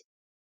just,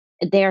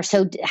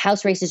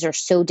 House races are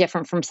so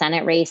different from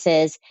Senate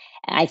races.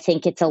 I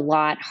think it's a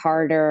lot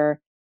harder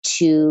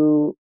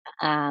to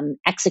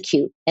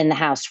execute in the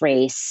House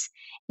race.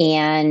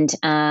 And,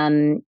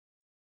 I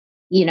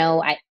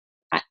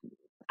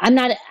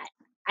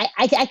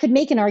could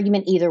make an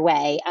argument either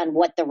way on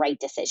what the right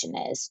decision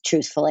is,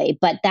 truthfully,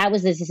 but that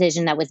was the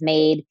decision that was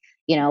made,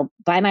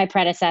 by my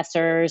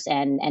predecessors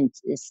and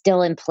is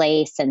still in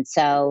place. And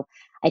so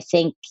I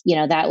think,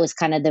 that was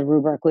kind of the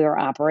rubric we were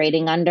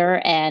operating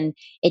under, and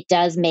it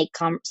does make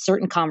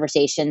certain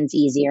conversations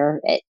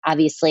easier.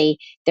 Obviously,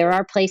 there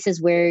are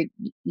places where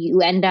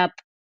you end up,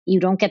 you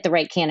don't get the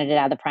right candidate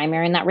out of the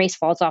primary and that race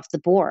falls off the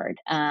board.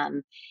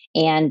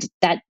 And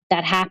that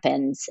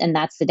happens, and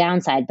that's the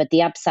downside. But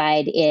the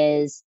upside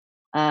is,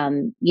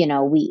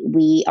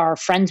 we are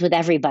friends with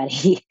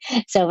everybody.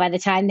 So by the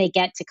time they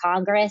get to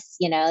Congress,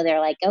 they're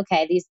like,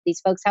 okay,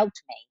 these folks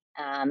helped me,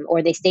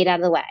 or they stayed out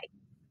of the way.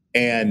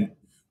 And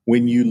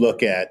when you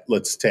look at,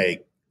 let's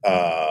take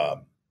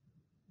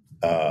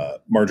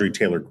Marjorie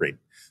Taylor Greene.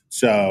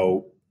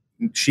 So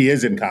she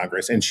is in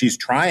Congress, and she's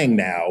trying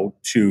now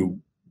to,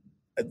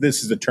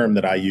 this is a term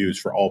that I use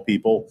for all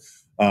people,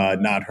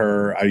 not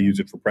her. I use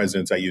it for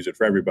presidents. I use it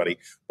for everybody.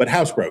 But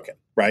housebroken,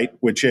 right?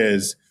 Which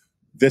is,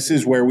 this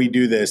is where we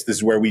do this. This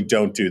is where we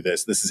don't do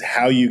this. This is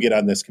how you get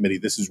on this committee.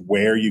 This is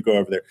where you go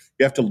over there.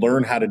 You have to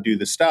learn how to do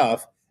the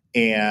stuff.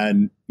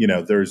 And,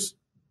 there's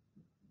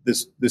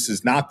this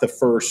is not the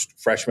first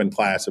freshman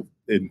class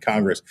in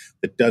Congress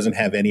that doesn't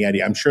have any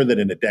idea. I'm sure that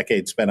in a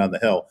decade spent on the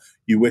Hill,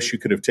 you wish you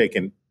could have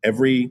taken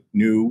every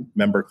new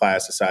member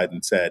class aside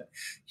and said,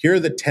 here are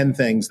the 10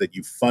 things that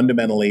you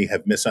fundamentally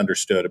have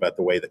misunderstood about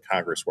the way that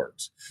Congress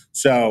works.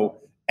 So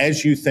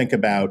as you think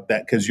about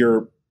that, because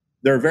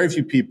there are very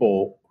few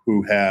people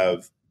who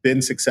have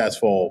been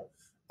successful,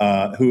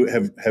 who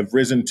have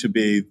risen to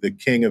be the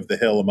king of the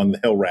Hill among the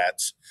Hill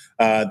rats,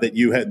 that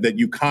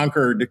you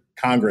conquered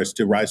Congress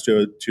to rise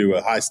to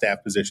a high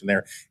staff position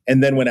there,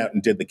 and then went out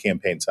and did the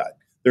campaign side.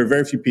 There are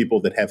very few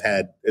people that have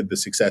had the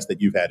success that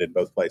you've had in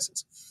both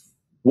places.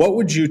 What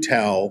would you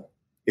tell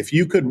if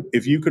you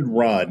could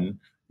run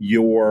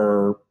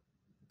your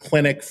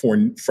clinic for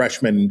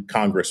freshman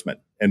congressmen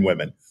and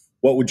women?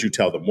 What would you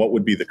tell them? What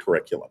would be the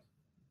curriculum?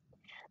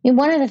 I mean,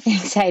 one of the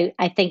things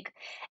I think,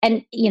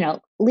 and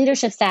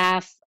leadership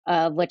staff,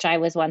 of which I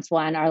was once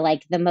one, are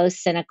like the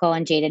most cynical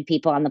and jaded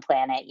people on the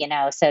planet.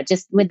 So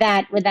just with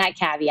that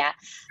caveat,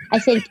 I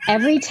think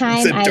every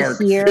time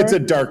it's a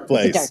dark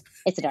place.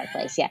 It's a dark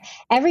place. Yeah.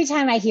 Every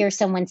time I hear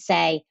someone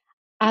say,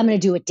 "I'm going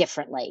to do it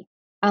differently,"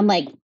 I'm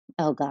like,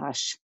 oh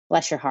gosh,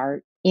 bless your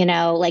heart.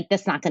 Like,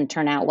 that's not going to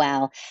turn out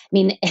well. I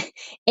mean,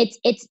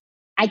 it's.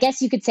 I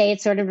guess you could say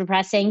it's sort of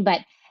depressing,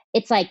 but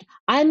it's like,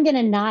 I'm going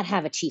to not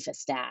have a chief of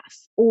staff,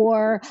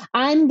 or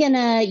I'm going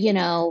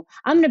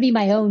to be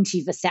my own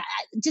chief of staff.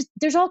 Just,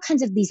 there's all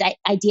kinds of these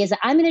ideas that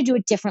I'm going to do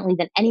it differently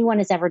than anyone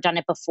has ever done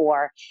it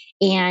before.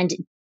 And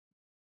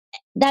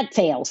that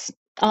fails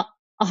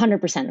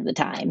 100% of the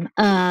time.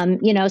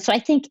 So I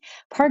think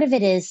part of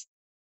it is,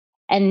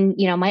 and,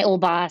 my old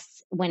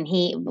boss,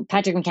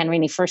 Patrick McHenry,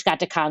 when he first got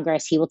to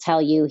Congress, he will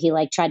tell you, he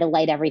tried to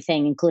light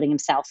everything, including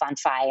himself, on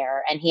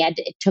fire. And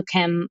it took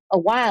him a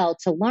while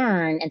to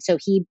learn. And so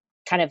he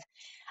kind of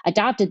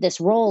adopted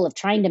this role of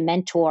trying to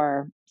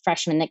mentor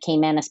freshmen that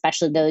came in,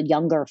 especially the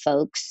younger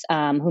folks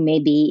who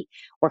maybe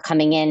were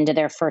coming into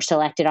their first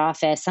elected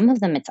office. Some of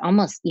them, it's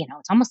almost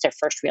their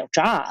first real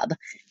job.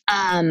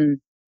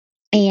 And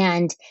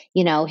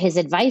his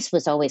advice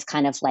was always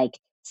kind of like,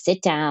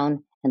 sit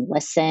down and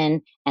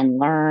listen and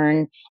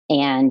learn,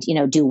 and,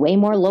 do way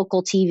more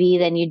local TV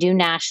than you do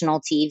national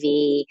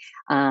TV.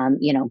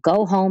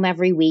 Go home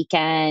every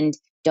weekend.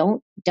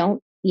 Don't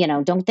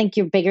think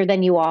you're bigger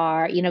than you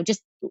are.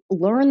 Just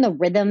learn the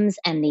rhythms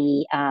and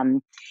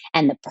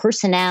the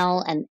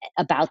personnel and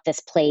about this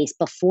place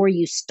before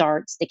you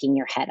start sticking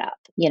your head up.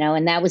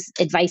 And that was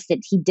advice that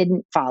he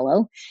didn't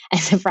follow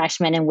as a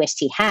freshman and wished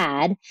he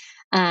had.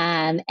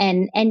 And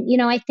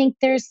I think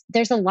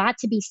there's a lot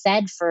to be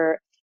said for,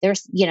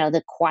 there's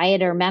the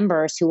quieter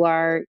members who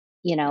are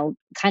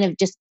kind of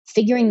just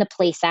figuring the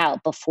place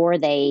out before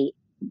they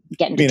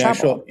get into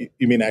trouble.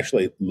 You mean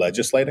actually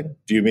legislating?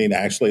 Do you mean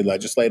actually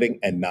legislating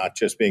and not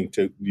just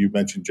you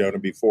mentioned Jonah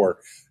before,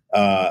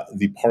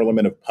 the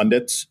parliament of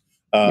pundits,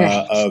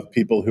 right, of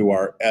people who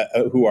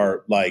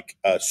are like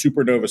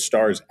supernova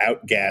stars,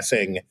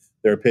 outgassing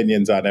their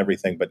opinions on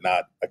everything, but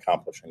not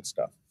accomplishing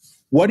stuff.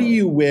 What do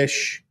you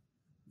wish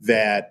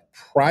that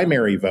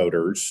primary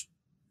voters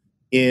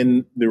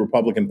in the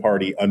Republican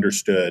Party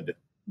understood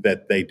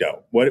that they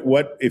don't?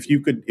 What if you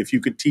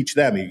could teach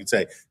them? You could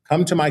say,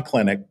 come to my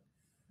clinic,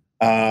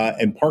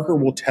 and Parker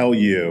will tell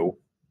you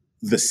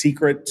the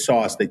secret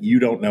sauce that you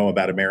don't know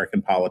about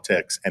American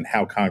politics and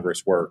how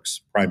Congress works.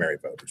 Primary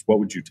voters, what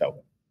would you tell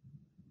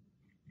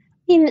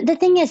them? The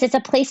thing is, it's a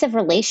place of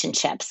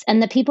relationships,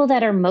 and the people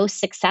that are most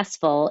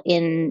successful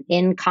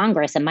in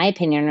Congress, in my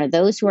opinion, are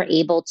those who are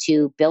able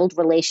to build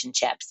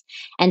relationships.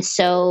 And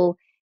so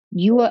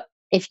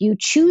if you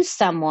choose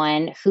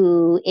someone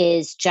who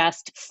is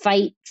just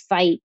fight,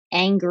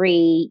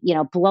 angry,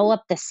 blow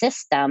up the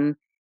system,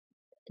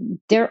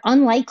 they're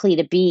unlikely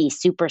to be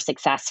super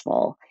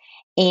successful.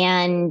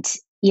 And,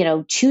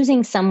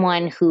 choosing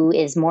someone who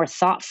is more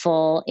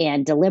thoughtful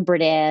and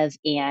deliberative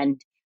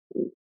and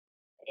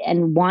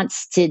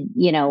wants to,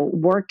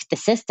 work the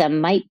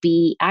system might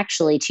be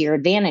actually to your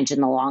advantage in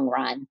the long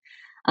run.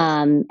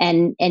 And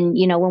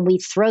when we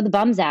throw the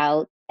bums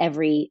out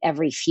every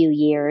few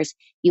years,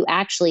 you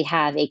actually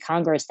have a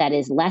Congress that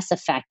is less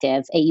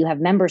effective. You have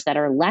members that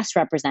are less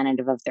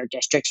representative of their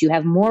districts. You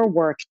have more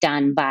work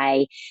done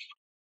by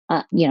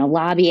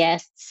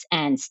lobbyists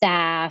and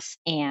staff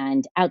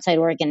and outside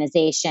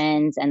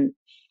organizations, and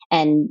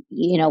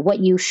what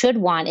you should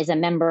want is a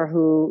member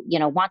who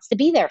wants to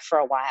be there for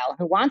a while,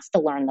 who wants to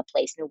learn the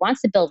place, who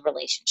wants to build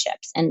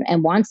relationships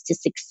and wants to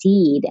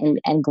succeed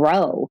and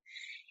grow.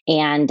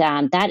 And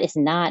that is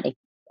not,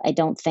 I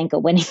don't think, a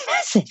winning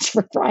message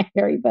for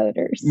primary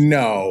voters.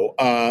 No,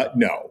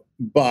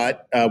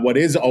 But what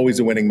is always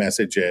a winning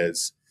message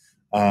is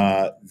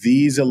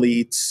these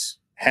elites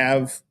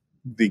have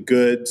the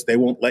goods. They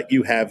won't let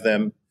you have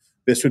them.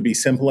 This would be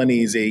simple and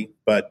easy,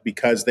 but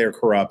because they're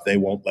corrupt, they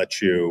won't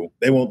let you.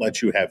 They won't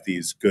let you have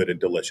these good and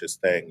delicious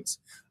things.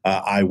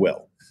 I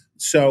will.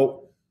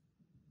 So,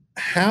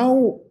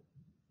 how?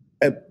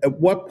 At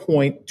what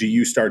point do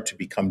you start to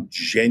become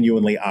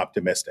genuinely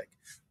optimistic?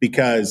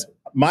 Because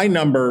my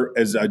number,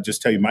 as I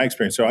just tell you my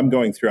experience. So I've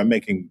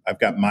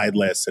got my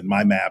lists and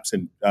my maps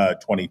in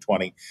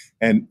 2020,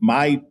 and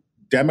my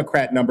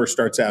Democrat number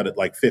starts out at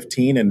like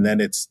 15, and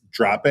then it's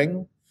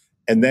dropping,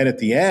 and then at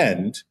the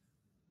end,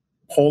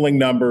 polling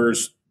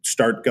numbers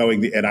start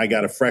going, and I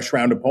got a fresh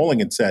round of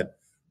polling and said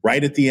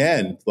right at the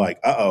end, like,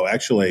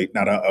 actually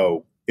not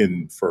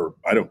for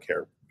I don't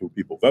care who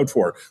people vote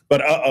for,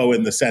 but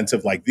in the sense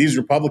of like these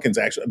Republicans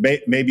actually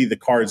maybe the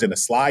card's in a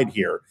slide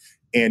here.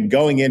 And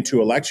going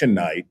into election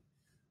night,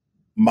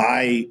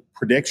 my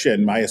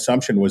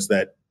assumption was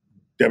that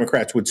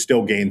Democrats would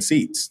still gain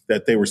seats,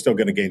 that they were still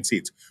going to gain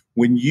seats.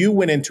 When you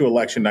went into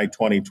election night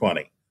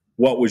 2020,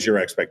 what was your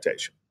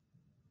expectation?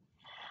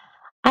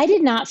 I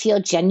did not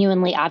feel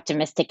genuinely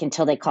optimistic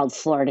until they called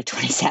Florida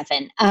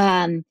 27.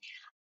 Our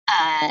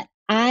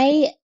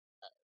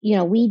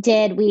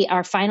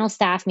final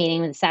staff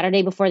meeting was the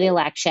Saturday before the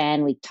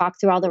election. We talked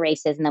through all the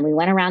races, and then we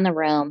went around the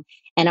room,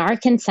 and our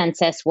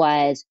consensus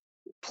was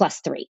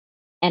 +3.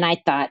 And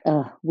I thought,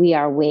 we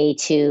are way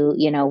too,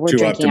 we're too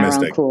drinking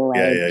optimistic. Our own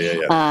Kool-Aid.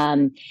 Yeah.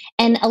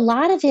 And a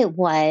lot of it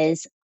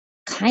was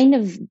kind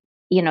of,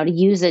 to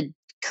use a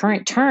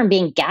current term,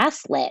 being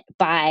gaslit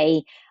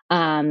by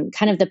kind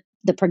of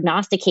the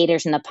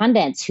prognosticators and the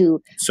pundits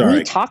who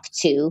we talked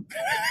to.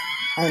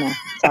 I know,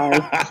 sorry.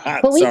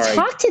 But we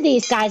talk to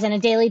these guys on a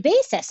daily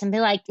basis and be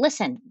like,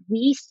 listen,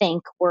 we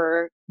think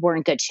we're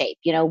in good shape.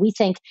 We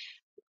think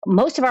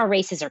most of our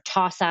races are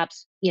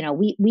toss-ups.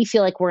 We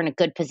feel like we're in a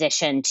good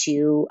position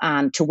to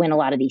win a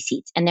lot of these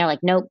seats. And they're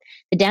like, nope,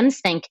 the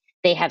Dems think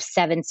they have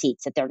 7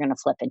 seats that they're going to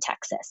flip in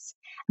Texas.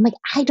 I'm like,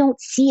 I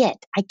don't see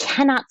it. I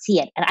cannot see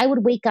it. And I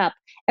would wake up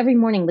every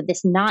morning with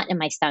this knot in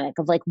my stomach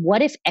of like,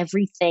 what if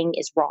everything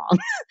is wrong?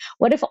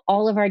 What if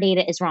all of our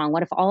data is wrong?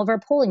 What if all of our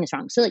polling is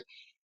wrong? So like,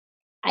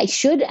 I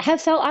should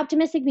have felt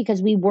optimistic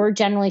because we were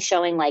generally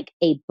showing like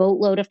a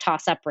boatload of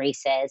toss-up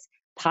races,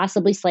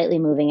 possibly slightly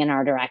moving in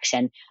our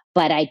direction.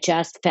 But I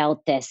just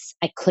felt this,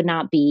 I could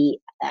not be,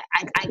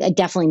 I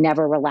definitely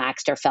never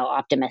relaxed or felt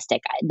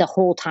optimistic. The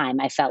whole time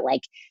I felt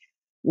like,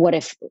 what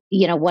if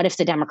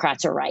the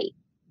Democrats are right?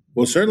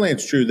 Well, certainly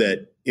it's true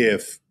that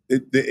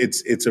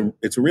it's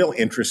a real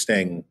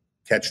interesting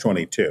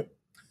catch-22.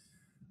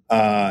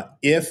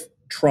 If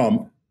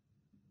Trump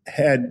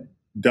had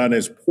done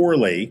as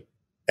poorly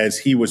as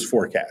he was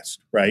forecast,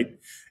 right?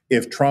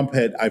 If Trump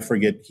had, I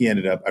forget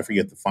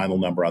the final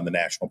number on the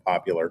national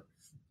popular,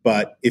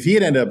 but if he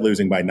had ended up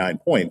losing by 9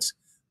 points,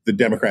 the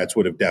Democrats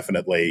would have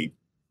definitely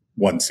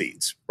won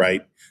seats,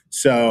 right?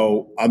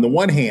 So on the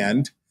one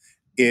hand,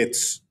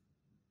 it's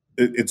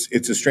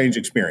a strange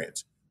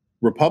experience.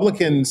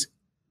 Republicans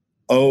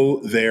owe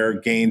their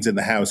gains in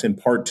the House in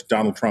part to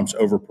Donald Trump's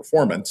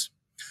overperformance,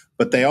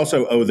 but they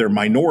also owe their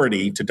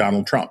minority to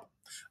Donald Trump.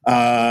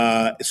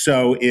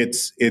 So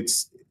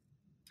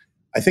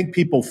I think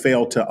people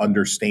fail to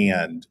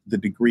understand the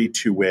degree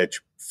to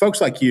which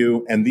folks like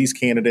you and these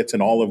candidates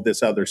and all of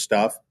this other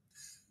stuff,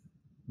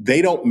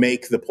 they don't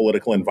make the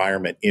political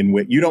environment in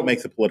which you don't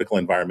make the political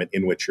environment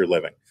in which you're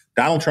living.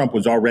 Donald Trump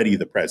was already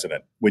the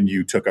president when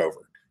you took over.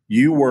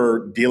 You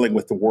were dealing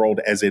with the world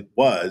as it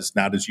was,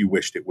 not as you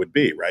wished it would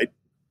be, right?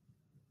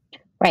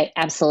 Right,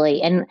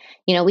 absolutely. And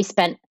we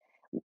spent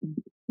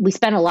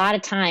a lot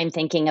of time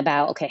thinking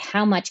about, okay,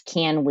 how much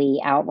can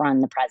we outrun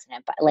the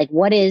president? But like,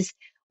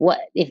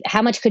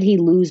 how much could he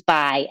lose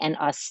by and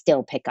us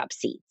still pick up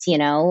seats?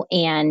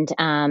 And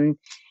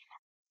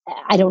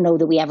I don't know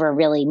that we ever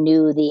really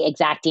knew the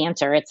exact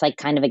answer. It's like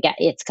kind of a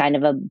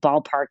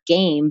ballpark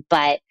game,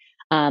 but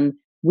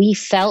we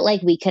felt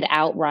like we could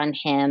outrun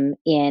him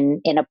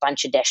in a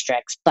bunch of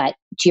districts. But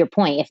to your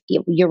point,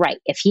 you're right,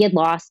 if he had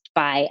lost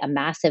by a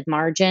massive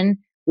margin,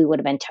 we would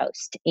have been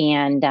toast.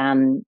 And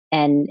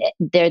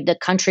the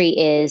country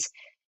is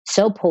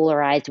so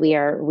polarized. We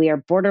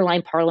are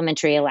borderline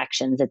parliamentary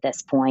elections at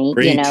this point.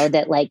 Preach.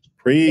 That like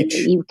Preach.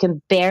 You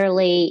can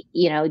barely.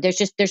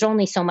 There's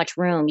only so much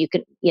room. You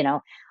could.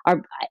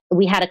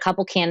 We had a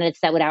couple candidates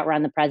that would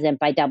outrun the president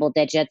by double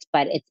digits,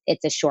 but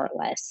it's a short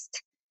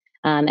list.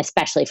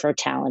 Especially for a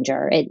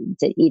challenger.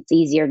 It's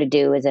easier to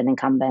do as an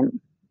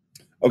incumbent.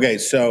 Okay,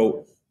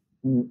 so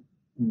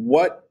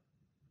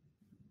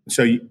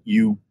so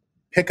you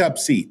pick up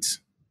seats.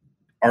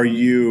 Were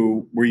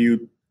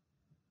you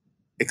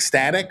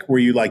ecstatic? Were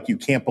you like, you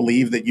can't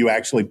believe that you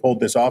actually pulled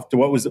this off?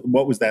 What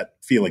was that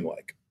feeling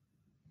like?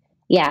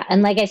 Yeah.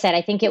 And like I said,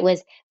 I think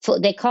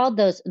they called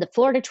those the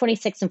Florida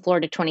 26 and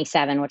Florida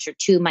 27, which are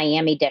 2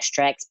 Miami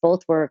districts.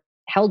 Both were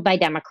held by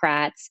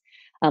Democrats.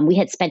 We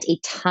had spent a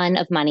ton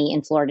of money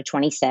in Florida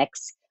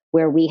 26,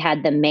 where we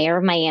had the mayor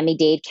of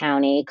Miami-Dade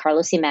County,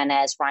 Carlos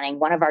Jimenez, running,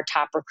 one of our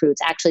top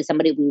recruits, actually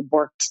somebody we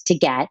worked to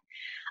get.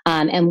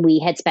 And we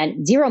had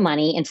spent zero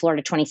money in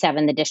Florida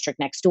 27, the district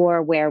next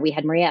door, where we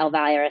had Maria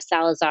Elvira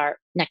Salazar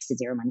next to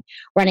zero money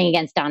running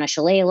against Donna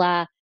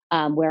Shalala,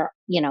 where,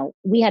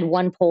 we had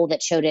one poll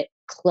that showed it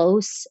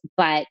close,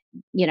 but,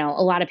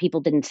 a lot of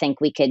people didn't think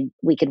we could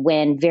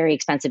win. Very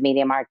expensive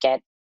media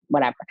market,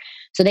 whatever.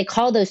 So they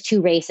called those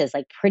two races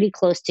like pretty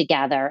close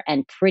together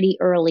and pretty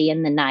early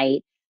in the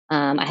night.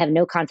 I have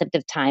no concept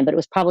of time, but it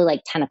was probably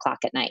like 10 o'clock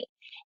at night.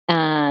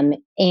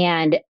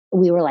 And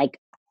we were like,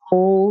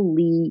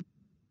 holy,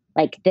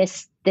 like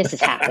this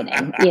is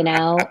happening,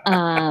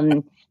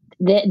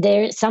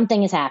 there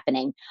something is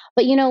happening.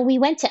 But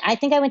I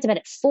think I went to bed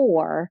at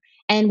 4,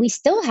 and we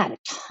still had a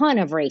ton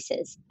of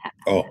races.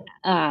 A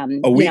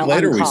week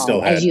later, we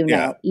still had, as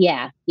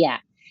yeah.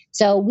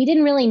 So we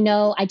didn't really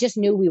know. I just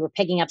knew we were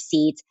picking up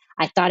seats.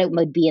 I thought it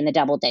would be in the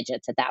double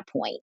digits at that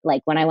point,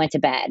 like when I went to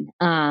bed.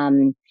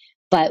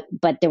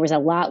 But there was a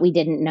lot we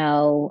didn't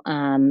know,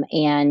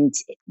 and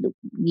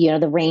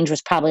the range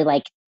was probably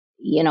like,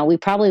 we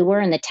probably were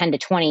in the 10 to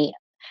 20.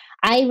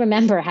 I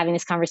remember having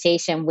this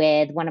conversation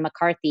with one of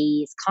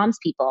McCarthy's comms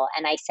people,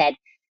 and I said,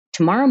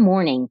 tomorrow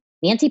morning,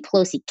 Nancy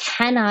Pelosi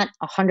cannot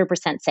 100%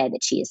 say that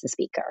she is the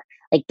speaker.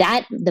 Like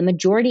that, the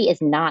majority is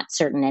not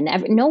certain,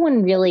 and no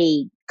one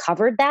really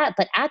covered that.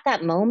 But at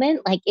that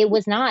moment, like it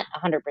was not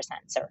 100%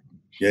 certain.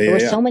 There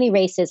were so many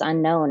races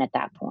unknown at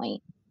that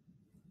point.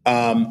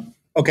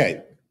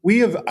 Okay. We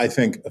have, I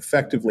think,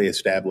 effectively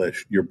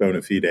established your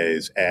bona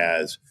fides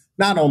as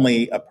not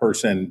only a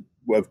person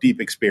of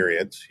deep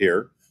experience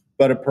here,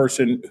 but a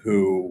person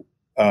who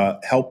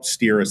helped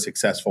steer a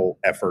successful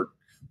effort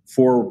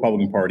for a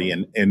Republican Party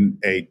in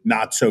a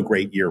not so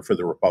great year for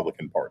the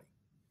Republican Party.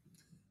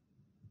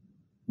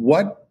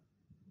 What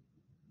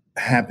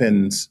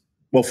happens?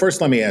 Well,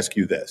 first, let me ask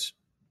you this.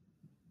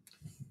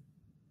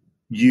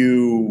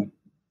 You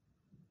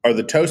are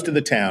the toast of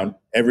the town.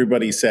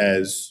 Everybody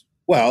says,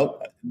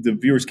 well, the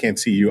viewers can't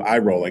see you eye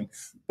rolling,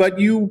 but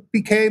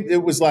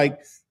it was like,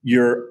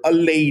 you're a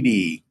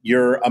lady,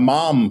 you're a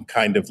mom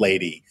kind of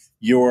lady,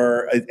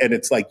 and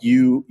it's like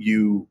you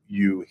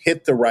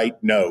hit the right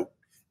note,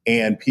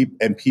 and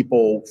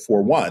people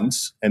for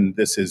once, and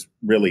this is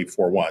really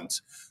for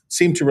once,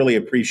 seem to really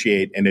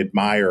appreciate and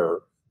admire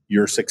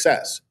your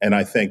success. And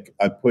I think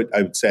I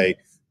would say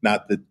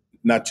not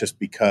just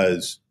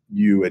because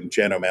you and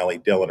Jen O'Malley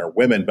Dillon are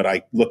women, but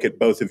I look at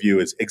both of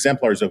you as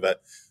exemplars of a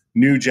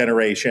new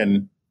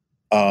generation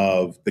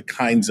of the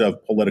kinds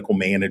of political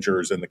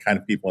managers and the kind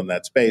of people in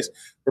that space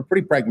who are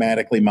pretty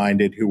pragmatically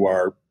minded, who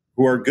are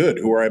good,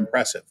 who are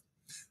impressive.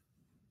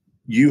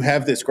 You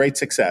have this great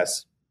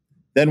success.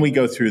 Then we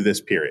go through this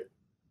period,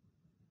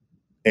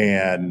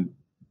 and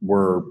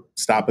we're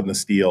stopping the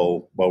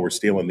steal while we're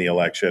stealing the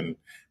election,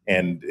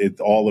 and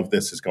all of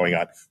this is going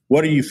on.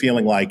 What are you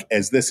feeling like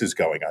as this is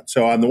going on?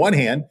 So on the one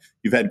hand,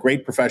 you've had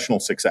great professional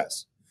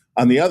success.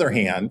 On the other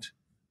hand,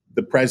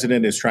 the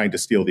president is trying to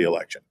steal the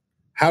election.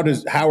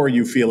 How are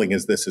you feeling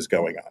as this is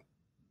going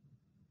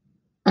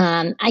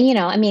on?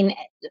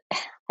 I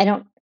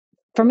don't,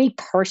 for me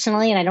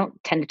personally, and I don't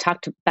tend to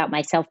talk about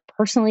myself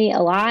personally a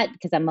lot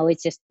because I've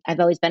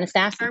always been a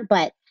staffer,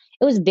 but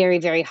it was very,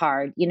 very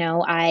hard.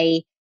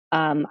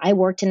 I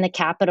worked in the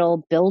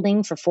Capitol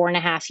building for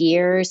 4.5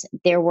 years.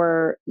 There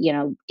were,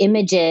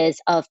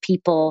 images of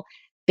people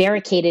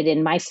barricaded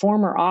in my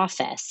former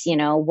office,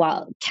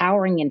 while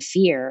cowering in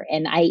fear.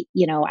 And I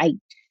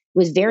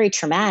was very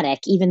traumatic,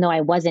 even though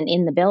I wasn't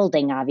in the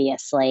building,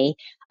 obviously,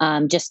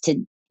 just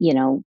to,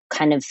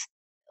 kind of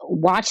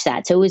watch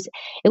that. So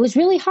it was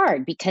really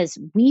hard because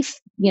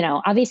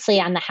obviously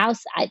on the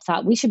House, I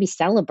thought we should be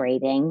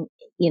celebrating,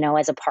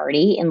 as a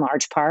party in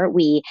large part.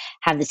 We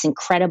have this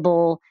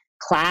incredible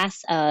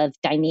class of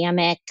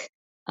dynamic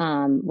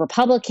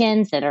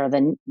Republicans that are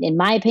in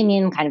my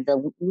opinion, kind of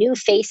the new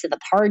face of the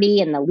party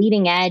and the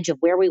leading edge of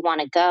where we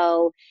want to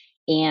go.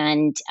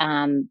 And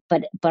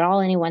but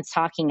all anyone's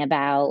talking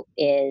about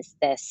is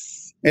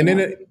this. And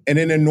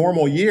in a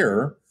normal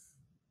year,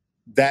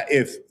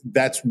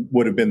 that's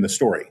would have been the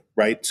story,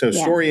 right? So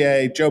story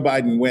A, Joe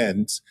Biden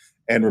wins,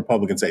 and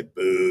Republicans say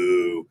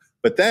boo.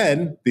 But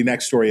then the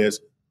next story is,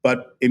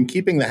 but in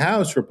keeping the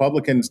House,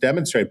 Republicans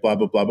demonstrate blah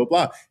blah blah blah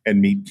blah,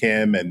 and meet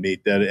Kim and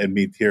meet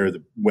here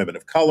the women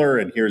of color,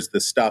 and here's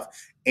the stuff,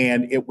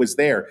 and it was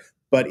there.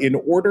 But in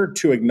order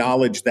to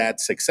acknowledge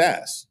that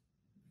success,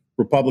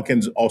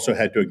 Republicans also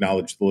had to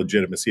acknowledge the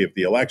legitimacy of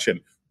the election,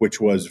 which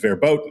was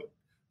verboten.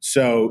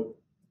 So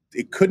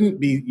it couldn't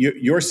be,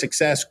 your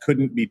success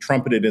couldn't be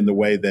trumpeted in the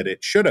way that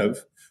it should have,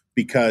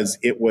 because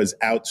it was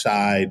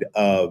outside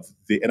of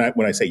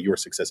when I say your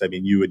success, I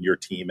mean you and your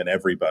team and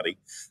everybody,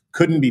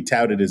 couldn't be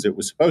touted as it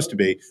was supposed to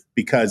be,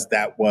 because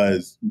that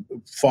was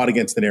fought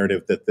against the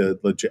narrative that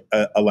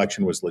the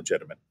election was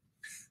legitimate.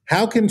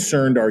 How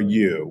concerned are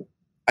you?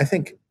 I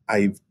think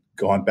I've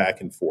gone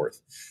back and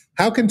forth.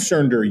 How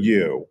concerned are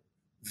you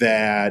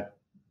that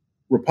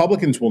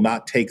Republicans will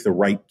not take the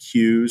right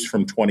cues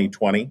from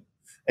 2020?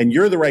 And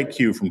you're the right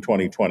cue from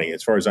 2020,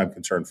 as far as I'm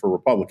concerned, for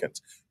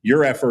Republicans.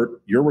 Your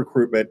effort, your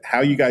recruitment, how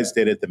you guys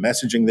did it, the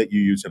messaging that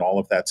you used, and all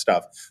of that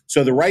stuff.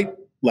 So the right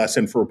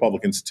lesson for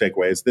Republicans to take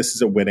away is this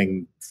is a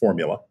winning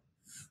formula.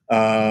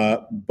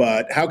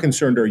 But how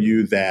concerned are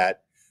you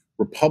that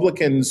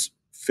Republicans'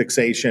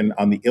 fixation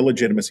on the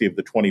illegitimacy of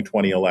the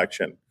 2020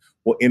 election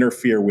will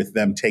interfere with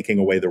them taking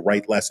away the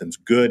right lessons,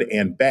 good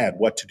and bad,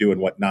 what to do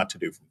and what not to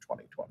do from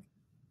 2020?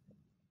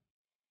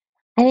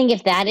 I think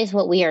if that is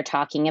what we are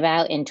talking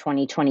about in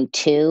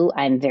 2022,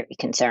 I'm very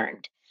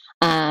concerned.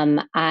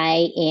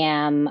 I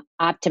am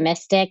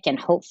optimistic and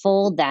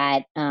hopeful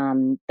that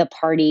the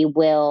party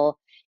will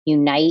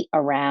unite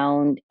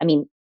around. I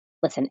mean,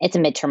 listen, it's a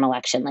midterm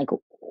election. Like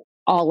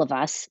all of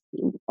us,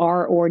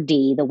 R or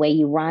D, the way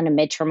you run a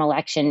midterm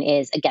election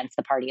is against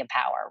the party in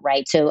power,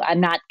 right? So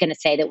I'm not going to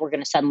say that we're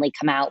going to suddenly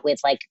come out with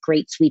like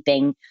great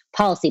sweeping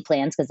policy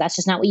plans because that's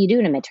just not what you do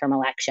in a midterm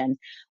election.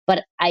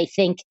 But I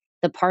think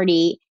the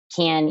party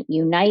can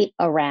unite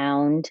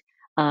around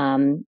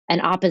an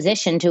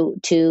opposition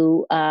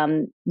to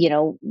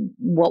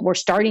what we're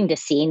starting to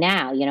see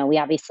now. We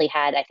obviously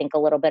had, I think, a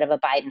little bit of a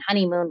Biden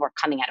honeymoon. We're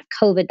coming out of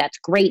COVID. That's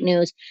great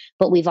news.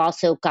 But we've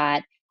also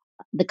got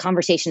the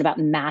conversation about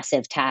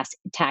massive tax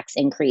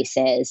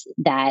increases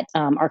that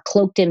are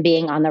cloaked in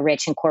being on the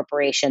rich and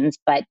corporations,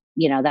 but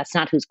that's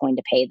not who's going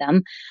to pay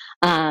them.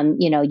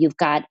 You've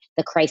got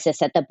the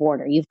crisis at the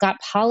border. You've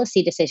got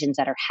policy decisions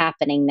that are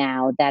happening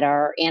now that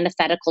are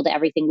antithetical to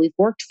everything we've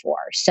worked for.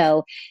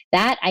 So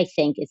that, I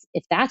think, is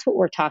if that's what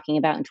we're talking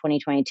about in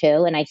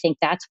 2022, and I think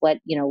that's what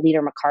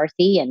Leader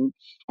McCarthy and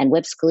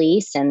Whip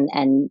Scalise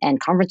and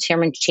Conference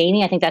Chairman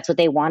Cheney, I think that's what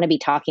they want to be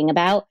talking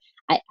about.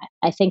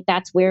 I think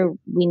that's where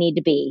we need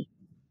to be.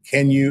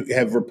 Can you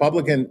have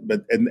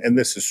and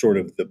this is sort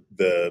of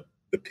the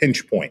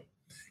pinch point.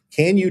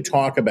 Can you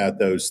talk about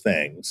those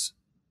things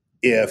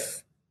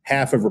if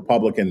half of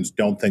Republicans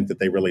don't think that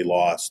they really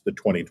lost the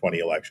 2020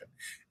 election?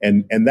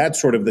 And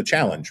that's sort of the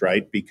challenge,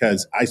 right?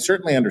 Because I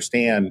certainly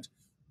understand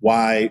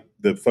why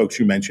the folks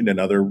you mentioned and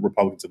other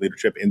Republicans in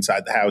leadership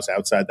inside the House,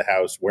 outside the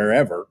House,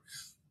 wherever,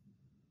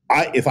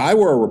 if I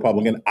were a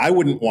Republican, I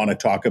wouldn't want to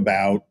talk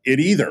about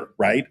it either,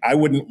 right? I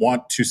wouldn't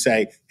want to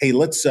say, hey,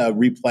 let's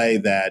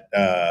replay that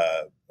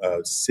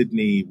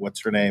Sidney,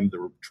 what's her name,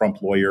 the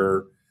Trump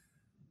lawyer.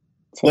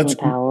 Sidney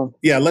Powell.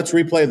 Yeah, let's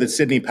replay the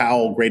Sidney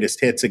Powell greatest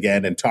hits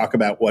again and talk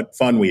about what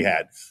fun we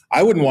had.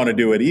 I wouldn't want to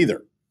do it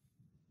either.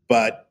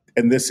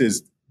 And this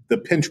is the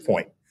pinch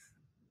point.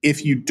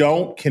 If you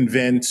don't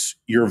convince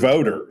your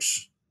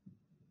voters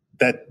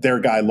that their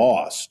guy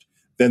lost,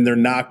 then they're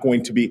not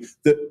going to be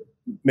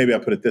maybe I'll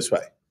put it this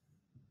way.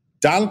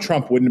 Donald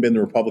Trump wouldn't have been the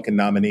Republican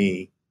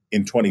nominee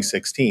in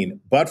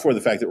 2016, but for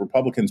the fact that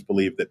Republicans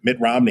believed that Mitt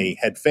Romney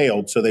had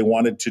failed, so they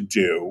wanted to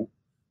do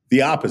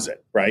the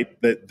opposite, right?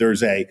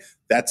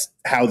 That's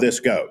how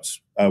this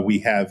goes. We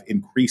have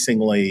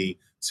increasingly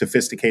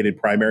sophisticated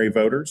primary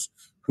voters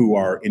who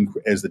are,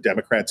 as the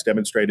Democrats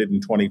demonstrated in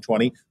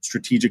 2020,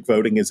 strategic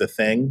voting is a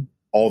thing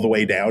all the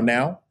way down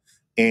now,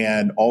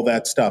 and all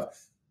that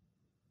stuff.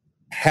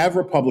 Have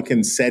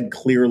Republicans said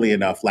clearly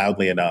enough,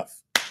 loudly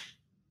enough,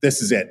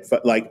 this is it?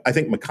 Like I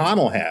think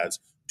McConnell has.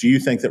 Do you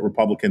think that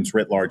Republicans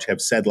writ large have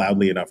said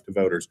loudly enough to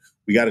voters,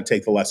 we got to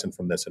take the lesson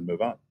from this and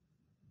move on?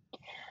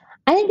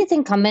 I think it's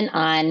incumbent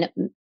on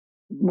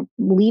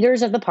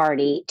leaders of the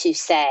party to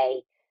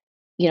say,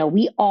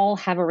 we all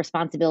have a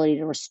responsibility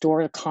to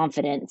restore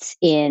confidence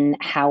in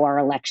how our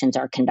elections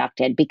are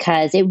conducted,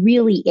 because it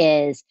really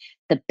is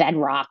the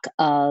bedrock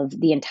of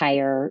the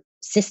entire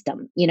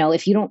system.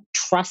 If you don't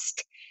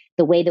trust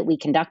the way that we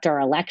conduct our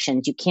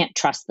elections, you can't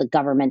trust the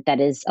government that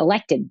is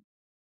elected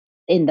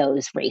in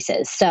those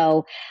races.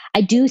 So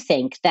I do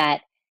think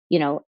that,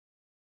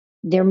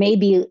 there may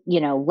be,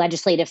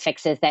 legislative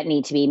fixes that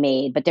need to be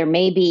made, but there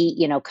may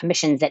be,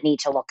 commissions that need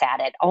to look at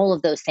it, all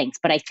of those things.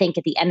 But I think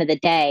at the end of the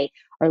day,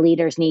 our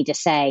leaders need to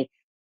say,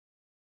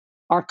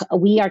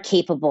 we are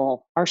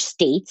capable, our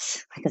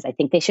states, because I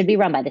think they should be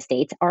run by the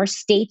states, our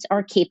states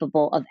are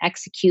capable of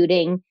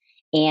executing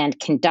and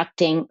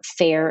conducting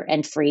fair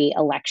and free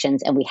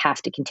elections, and we have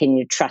to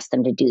continue to trust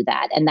them to do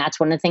that. And that's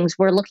one of the things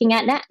we're looking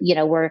at now.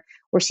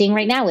 We're seeing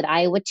right now with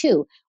Iowa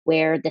too,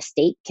 where the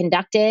state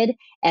conducted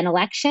an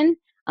election.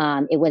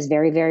 It was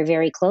very, very,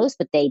 very close,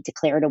 but they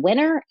declared a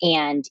winner.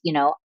 And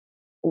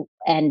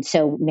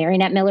so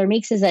Marionette Miller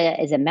Meeks is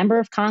a member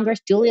of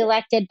Congress, duly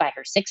elected by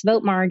her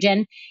 6-vote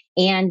margin.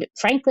 And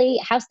frankly,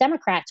 House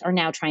Democrats are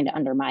now trying to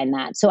undermine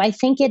that. So I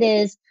think it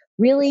is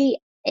really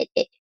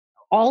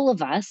all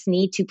of us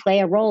need to play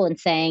a role in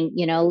saying,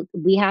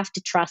 we have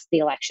to trust the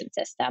election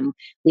system.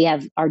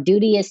 Our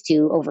duty is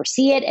to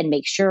oversee it and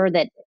make sure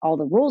that all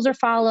the rules are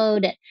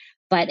followed.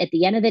 But at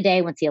the end of the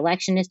day, once the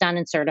election is done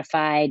and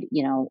certified,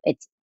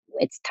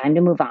 it's time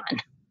to move on.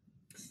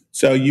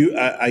 So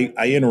I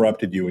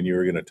interrupted you when you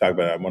were going to talk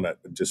about it. I want to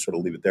just sort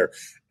of leave it there.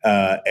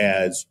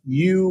 As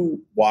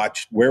you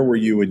watched, where were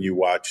you when you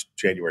watched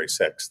January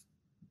 6th?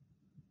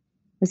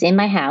 I was in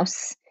my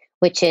house,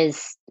 which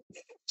is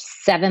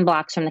 7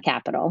 blocks from the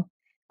Capitol.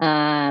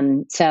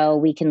 So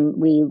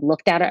we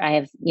looked out. I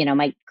have,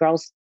 my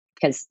girls,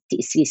 because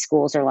DC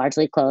schools are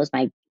largely closed.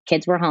 My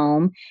kids were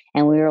home,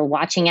 and we were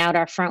watching out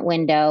our front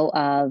window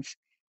of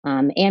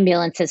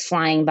ambulances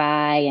flying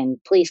by and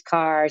police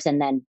cars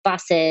and then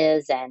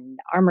buses and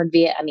armored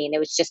vehicles. I mean, it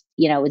was just,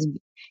 it was,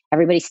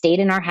 everybody stayed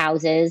in our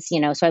houses,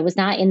 so I was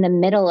not in the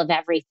middle of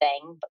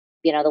everything,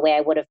 the way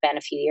I would have been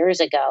a few years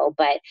ago,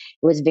 but it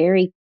was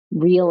very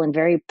real and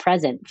very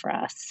present for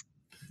us.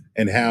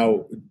 And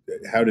how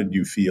did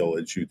you feel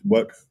as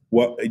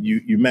what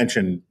you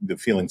mentioned the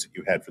feelings that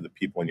you had for the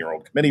people in your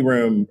old committee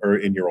room or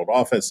in your old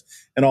office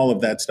and all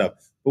of that stuff,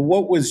 but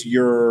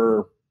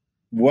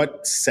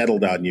what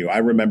settled on you? I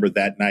remember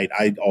that night.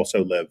 I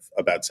also live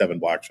about 7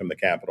 blocks from the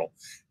Capitol,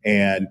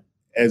 and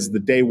as the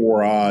day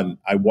wore on,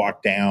 I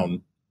walked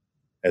down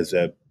as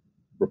a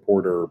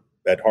reporter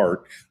at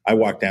heart. I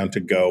walked down to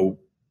go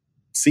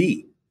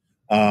see,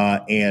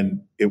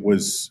 and it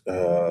was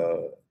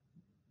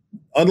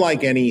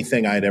unlike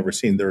anything I'd ever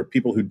seen. There were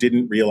people who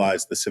didn't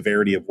realize the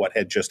severity of what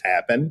had just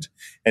happened,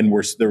 and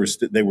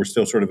they were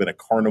still sort of in a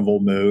carnival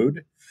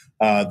mood.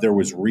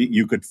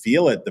 You could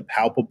feel it, the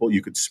palpable.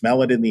 You could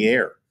smell it in the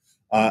air.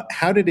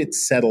 How did it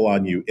settle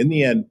on you in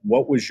the end?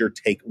 What was your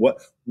take?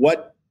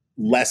 What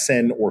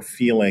lesson or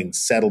feeling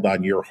settled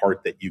on your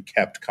heart that you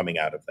kept coming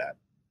out of that?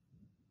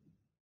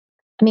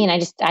 I mean,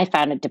 I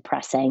found it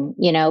depressing.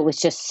 It was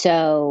just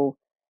so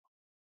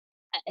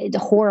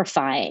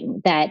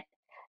horrifying that,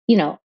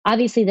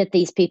 obviously that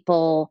these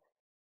people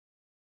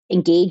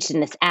engaged in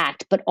this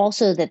act, but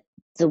also that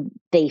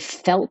they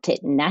felt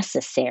it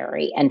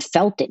necessary and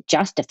felt it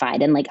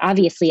justified. And like,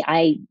 obviously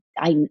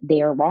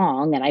they are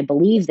wrong and I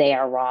believe they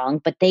are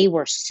wrong, but they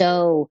were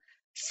so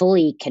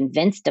fully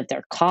convinced of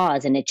their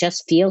cause. And it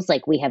just feels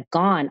like we have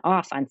gone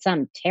off on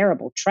some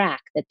terrible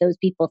track that those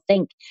people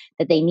think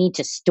that they need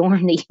to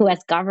storm the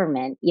US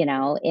government,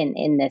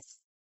 in this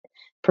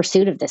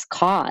pursuit of this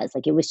cause.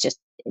 Like, it was just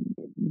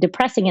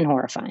depressing and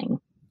horrifying.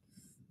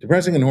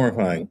 Depressing and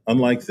horrifying,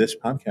 unlike this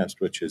podcast,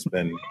 which has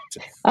been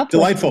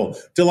delightful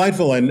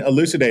and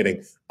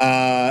elucidating.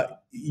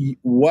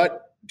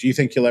 What do you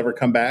think you'll ever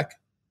come back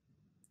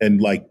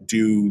and like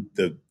do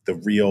the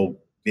real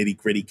nitty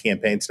gritty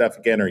campaign stuff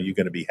again? Or are you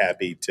going to be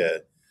happy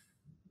to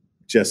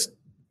just,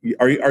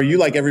 are you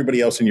like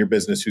everybody else in your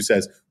business who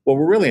says, what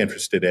we're really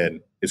interested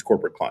in is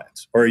corporate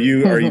clients? Or do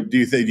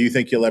you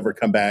think you'll ever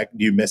come back?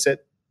 Do you miss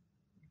it?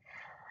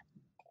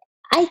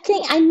 I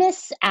think I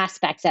miss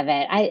aspects of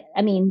it.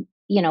 I mean,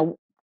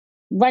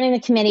 running the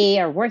committee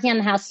or working on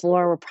the House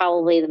floor were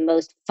probably the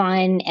most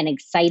fun and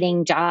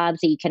exciting jobs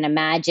that you can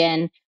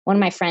imagine. One of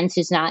my friends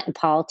who's not in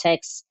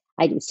politics,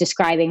 I was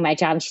describing my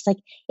job, and she's like,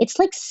 it's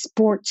like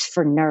sports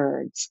for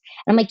nerds.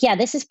 And I'm like, yeah,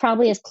 this is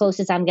probably as close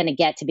as I'm going to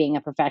get to being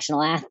a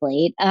professional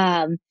athlete.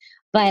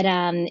 But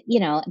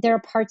there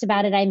are parts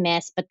about it I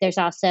miss, but there's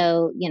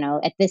also,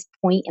 at this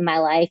point in my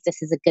life,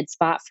 this is a good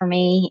spot for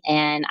me.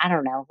 And I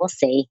don't know, we'll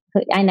see.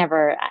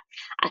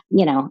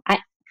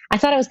 I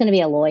thought I was going to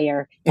be a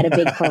lawyer at a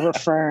big corporate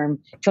firm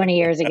 20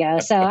 years ago.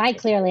 So I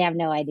clearly have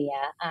no idea.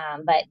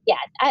 But yeah,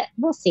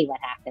 we'll see what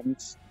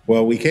happens.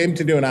 Well, we came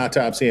to do an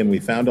autopsy and we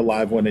found a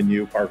live one in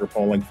you, Parker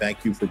Poling.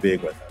 Thank you for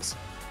being with us.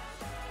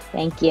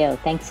 Thank you.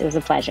 Thanks. It was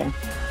a pleasure.